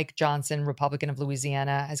 Representative Mike Johnson, Republican of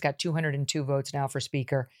Louisiana, has got 202 votes now for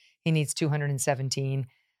Speaker. He needs 217.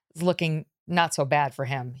 It's looking not so bad for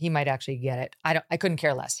him. He might actually get it. I couldn't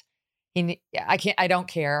care less. I don't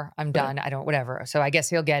care. I'm done. Whatever. So I guess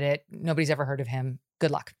he'll get it. Nobody's ever heard of him.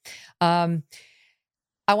 Good luck. I'm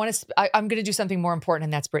going to do something more important,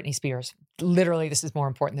 and that's Britney Spears. Literally, this is more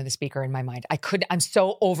important than the Speaker in my mind. I'm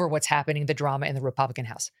so over what's happening, the drama in the Republican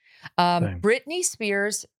House. Britney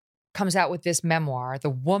Spears comes out with this memoir, The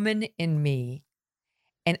Woman in Me.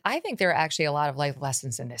 And I think there are actually a lot of life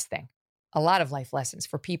lessons in this thing. A lot of life lessons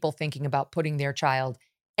for people thinking about putting their child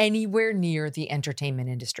anywhere near the entertainment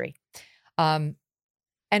industry. And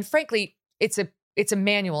frankly, it's a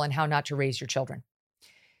manual on how not to raise your children.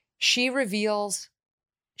 She reveals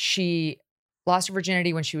she lost her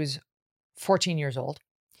virginity when she was 14 years old.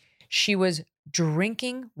 She was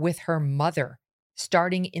drinking with her mother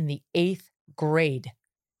starting in the 8th grade.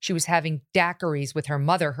 She was having daiquiris with her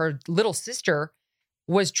mother. Her little sister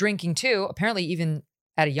was drinking too, apparently even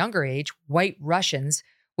at a younger age, White Russians,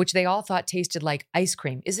 which they all thought tasted like ice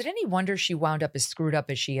cream. Is it any wonder she wound up as screwed up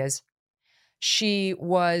as she is? She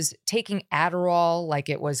was taking Adderall like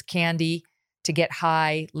it was candy to get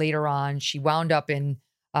high later on. She wound up in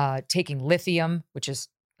taking lithium, which is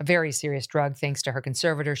a very serious drug, thanks to her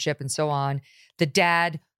conservatorship and so on. The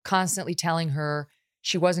dad constantly telling her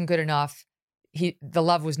she wasn't good enough. The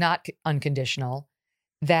love was not unconditional.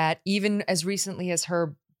 That even as recently as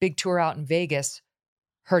her big tour out in Vegas,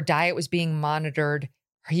 her diet was being monitored.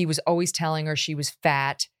 He was always telling her she was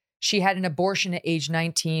fat. She had an abortion at age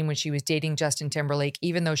 19 when she was dating Justin Timberlake,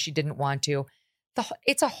 even though she didn't want to.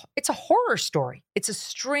 It's a horror story. It's a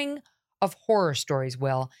string of horror stories,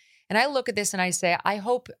 Will. And I look at this and I say, I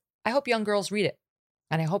hope young girls read it.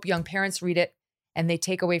 And I hope young parents read it and they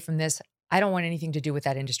take away from this, I don't want anything to do with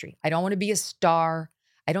that industry. I don't want to be a star.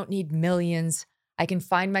 I don't need millions. I can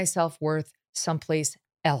find my self-worth someplace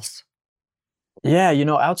else. Yeah,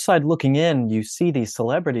 outside looking in, you see these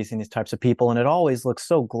celebrities and these types of people, and it always looks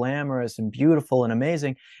so glamorous and beautiful and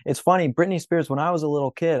amazing. It's funny, Britney Spears, when I was a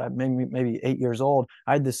little kid, maybe 8 years old,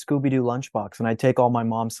 I had this Scooby-Doo lunchbox, and I'd take all my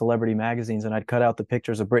mom's celebrity magazines and I'd cut out the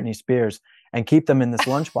pictures of Britney Spears and keep them in this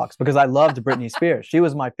lunchbox because I loved Britney Spears. She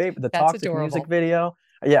was my favorite. The That's Toxic adorable. music video.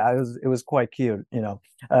 Yeah, it was quite cute,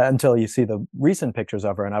 until you see the recent pictures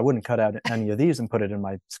of her, and I wouldn't cut out any of these and put it in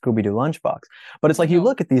my Scooby-Doo lunchbox. But it's like you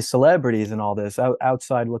look at these celebrities and all this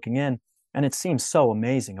outside looking in, and it seems so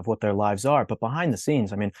amazing of what their lives are. But behind the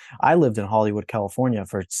scenes, I mean, I lived in Hollywood, California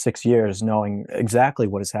for 6 years, knowing exactly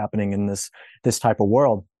what is happening in this type of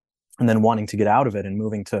world, and then wanting to get out of it and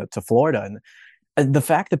moving to Florida. And the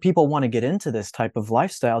fact that people want to get into this type of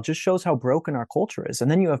lifestyle just shows how broken our culture is.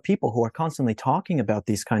 And then you have people who are constantly talking about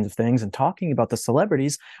these kinds of things and talking about the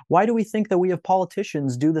celebrities. Why do we think that we have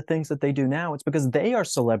politicians do the things that they do now? It's because they are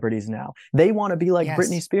celebrities now. They want to be like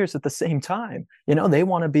Britney Spears at the same time. They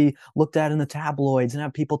want to be looked at in the tabloids and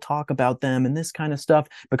have people talk about them and this kind of stuff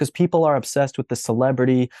because people are obsessed with the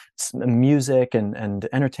celebrity music and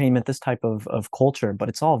entertainment, this type of culture. But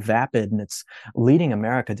it's all vapid and it's leading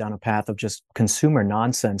America down a path of just consumer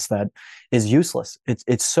nonsense that is useless.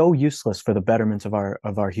 It's so useless for the betterment of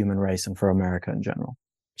our human race and for America in general.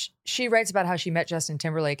 She writes about how she met Justin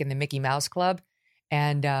Timberlake in the Mickey Mouse Club.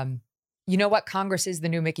 And you know what? Congress is the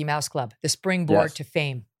new Mickey Mouse Club, the springboard to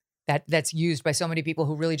fame that's used by so many people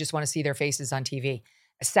who really just want to see their faces on TV.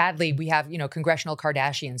 Sadly, we have, congressional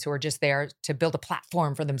Kardashians who are just there to build a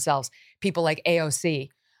platform for themselves. People like AOC.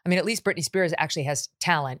 I mean, at least Britney Spears actually has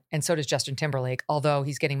talent, and so does Justin Timberlake, although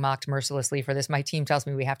he's getting mocked mercilessly for this. My team tells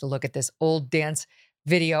me we have to look at this old dance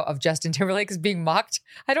video of Justin Timberlake is being mocked.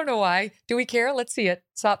 I don't know why. Do we care? Let's see it.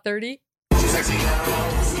 SOT 30.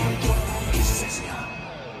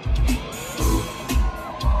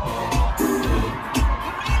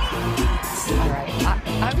 All right.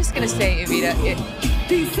 I'm just going to say, Evita,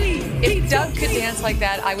 if Doug could dance like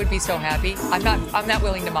that, I would be so happy. I'm not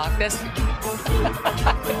willing to mock this.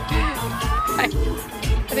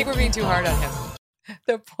 I think we're being too hard on him.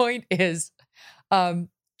 The point is,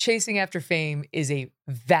 chasing after fame is a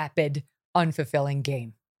vapid, unfulfilling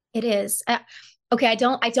game. It is. Okay, I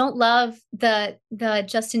don't love the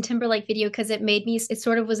Justin Timberlake video because it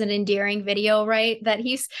sort of was an endearing video, right? That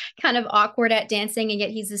he's kind of awkward at dancing and yet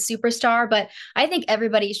he's a superstar. But I think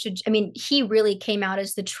everybody should, he really came out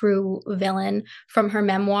as the true villain from her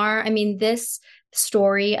memoir. This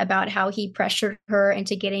story about how he pressured her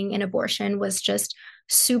into getting an abortion was just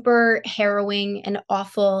super harrowing and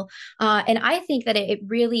awful. And I think that it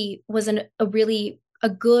really was a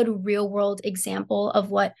good real world example of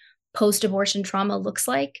what post-abortion trauma looks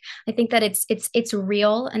like. I think that it's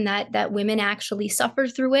real and that women actually suffer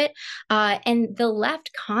through it. And the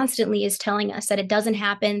left constantly is telling us that it doesn't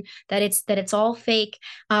happen, that it's all fake.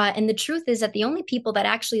 And the truth is that the only people that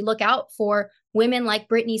actually look out for women like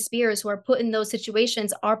Britney Spears, who are put in those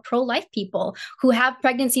situations, are pro-life people who have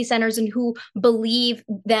pregnancy centers and who believe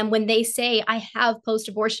them when they say, I have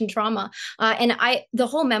post-abortion trauma. And the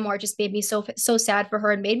whole memoir just made me so sad for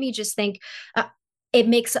her and made me just think, it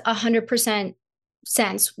makes 100%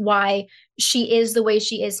 sense why she is the way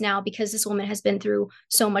she is now, because this woman has been through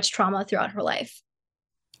so much trauma throughout her life.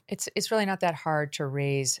 It's really not that hard to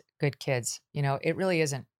raise good kids. It really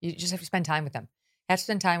isn't. You just have to spend time with them. You have to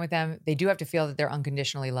spend time with them. They do have to feel that they're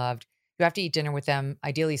unconditionally loved. You have to eat dinner with them,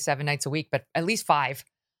 ideally 7 nights a week, but at least 5.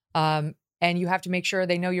 And you have to make sure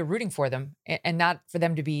they know you're rooting for them and not for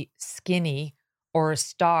them to be skinny or a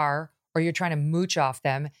star or you're trying to mooch off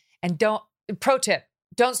them. And pro tip,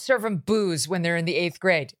 don't serve them booze when they're in the 8th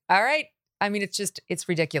grade. All right. It's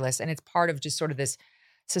ridiculous. And it's part of just sort of this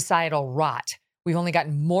societal rot. We've only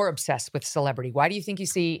gotten more obsessed with celebrity. Why do you think you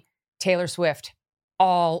see Taylor Swift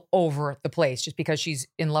all over the place just because she's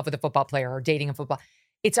in love with a football player or dating a football?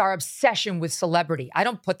 It's our obsession with celebrity. I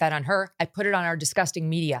don't put that on her. I put it on our disgusting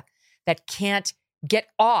media that can't get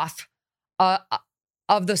off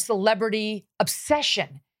of the celebrity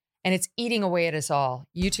obsession. And it's eating away at us all.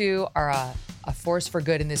 You two are a force for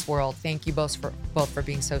good in this world. Thank you both for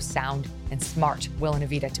being so sound and smart. Will and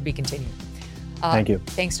Evita, to be continued. Thank you.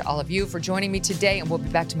 Thanks to all of you for joining me today. And we'll be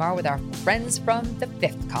back tomorrow with our friends from the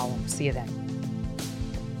 5th column. See you then.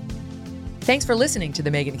 Thanks for listening to The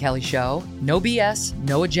Megyn Kelly Show. No BS,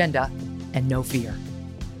 no agenda, and no fear.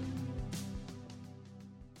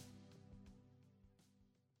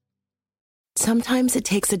 Sometimes it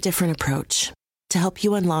takes a different approach to help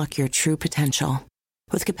you unlock your true potential.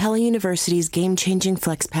 With Capella University's game-changing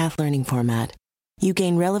FlexPath learning format, you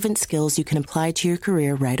gain relevant skills you can apply to your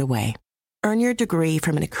career right away. Earn your degree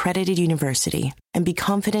from an accredited university and be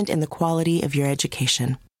confident in the quality of your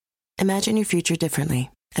education. Imagine your future differently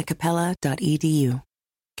at capella.edu.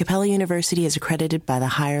 Capella University is accredited by the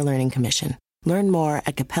Higher Learning Commission. Learn more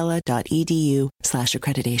at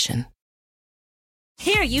capella.edu/accreditation.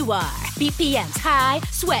 Here you are, BPMs high,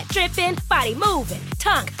 sweat dripping, body moving,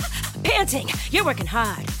 tongue panting. You're working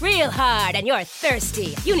hard, real hard, and you're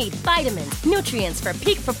thirsty. You need vitamins, nutrients for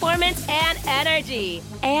peak performance and energy.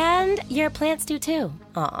 And your plants do too.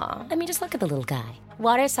 Aw, just look at the little guy.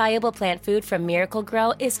 Water-soluble plant food from Miracle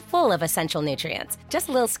Grow is full of essential nutrients. Just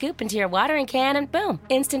a little scoop into your watering can and boom,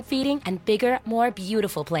 instant feeding and bigger, more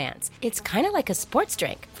beautiful plants. It's kind of like a sports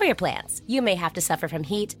drink for your plants. You may have to suffer from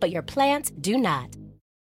heat, but your plants do not.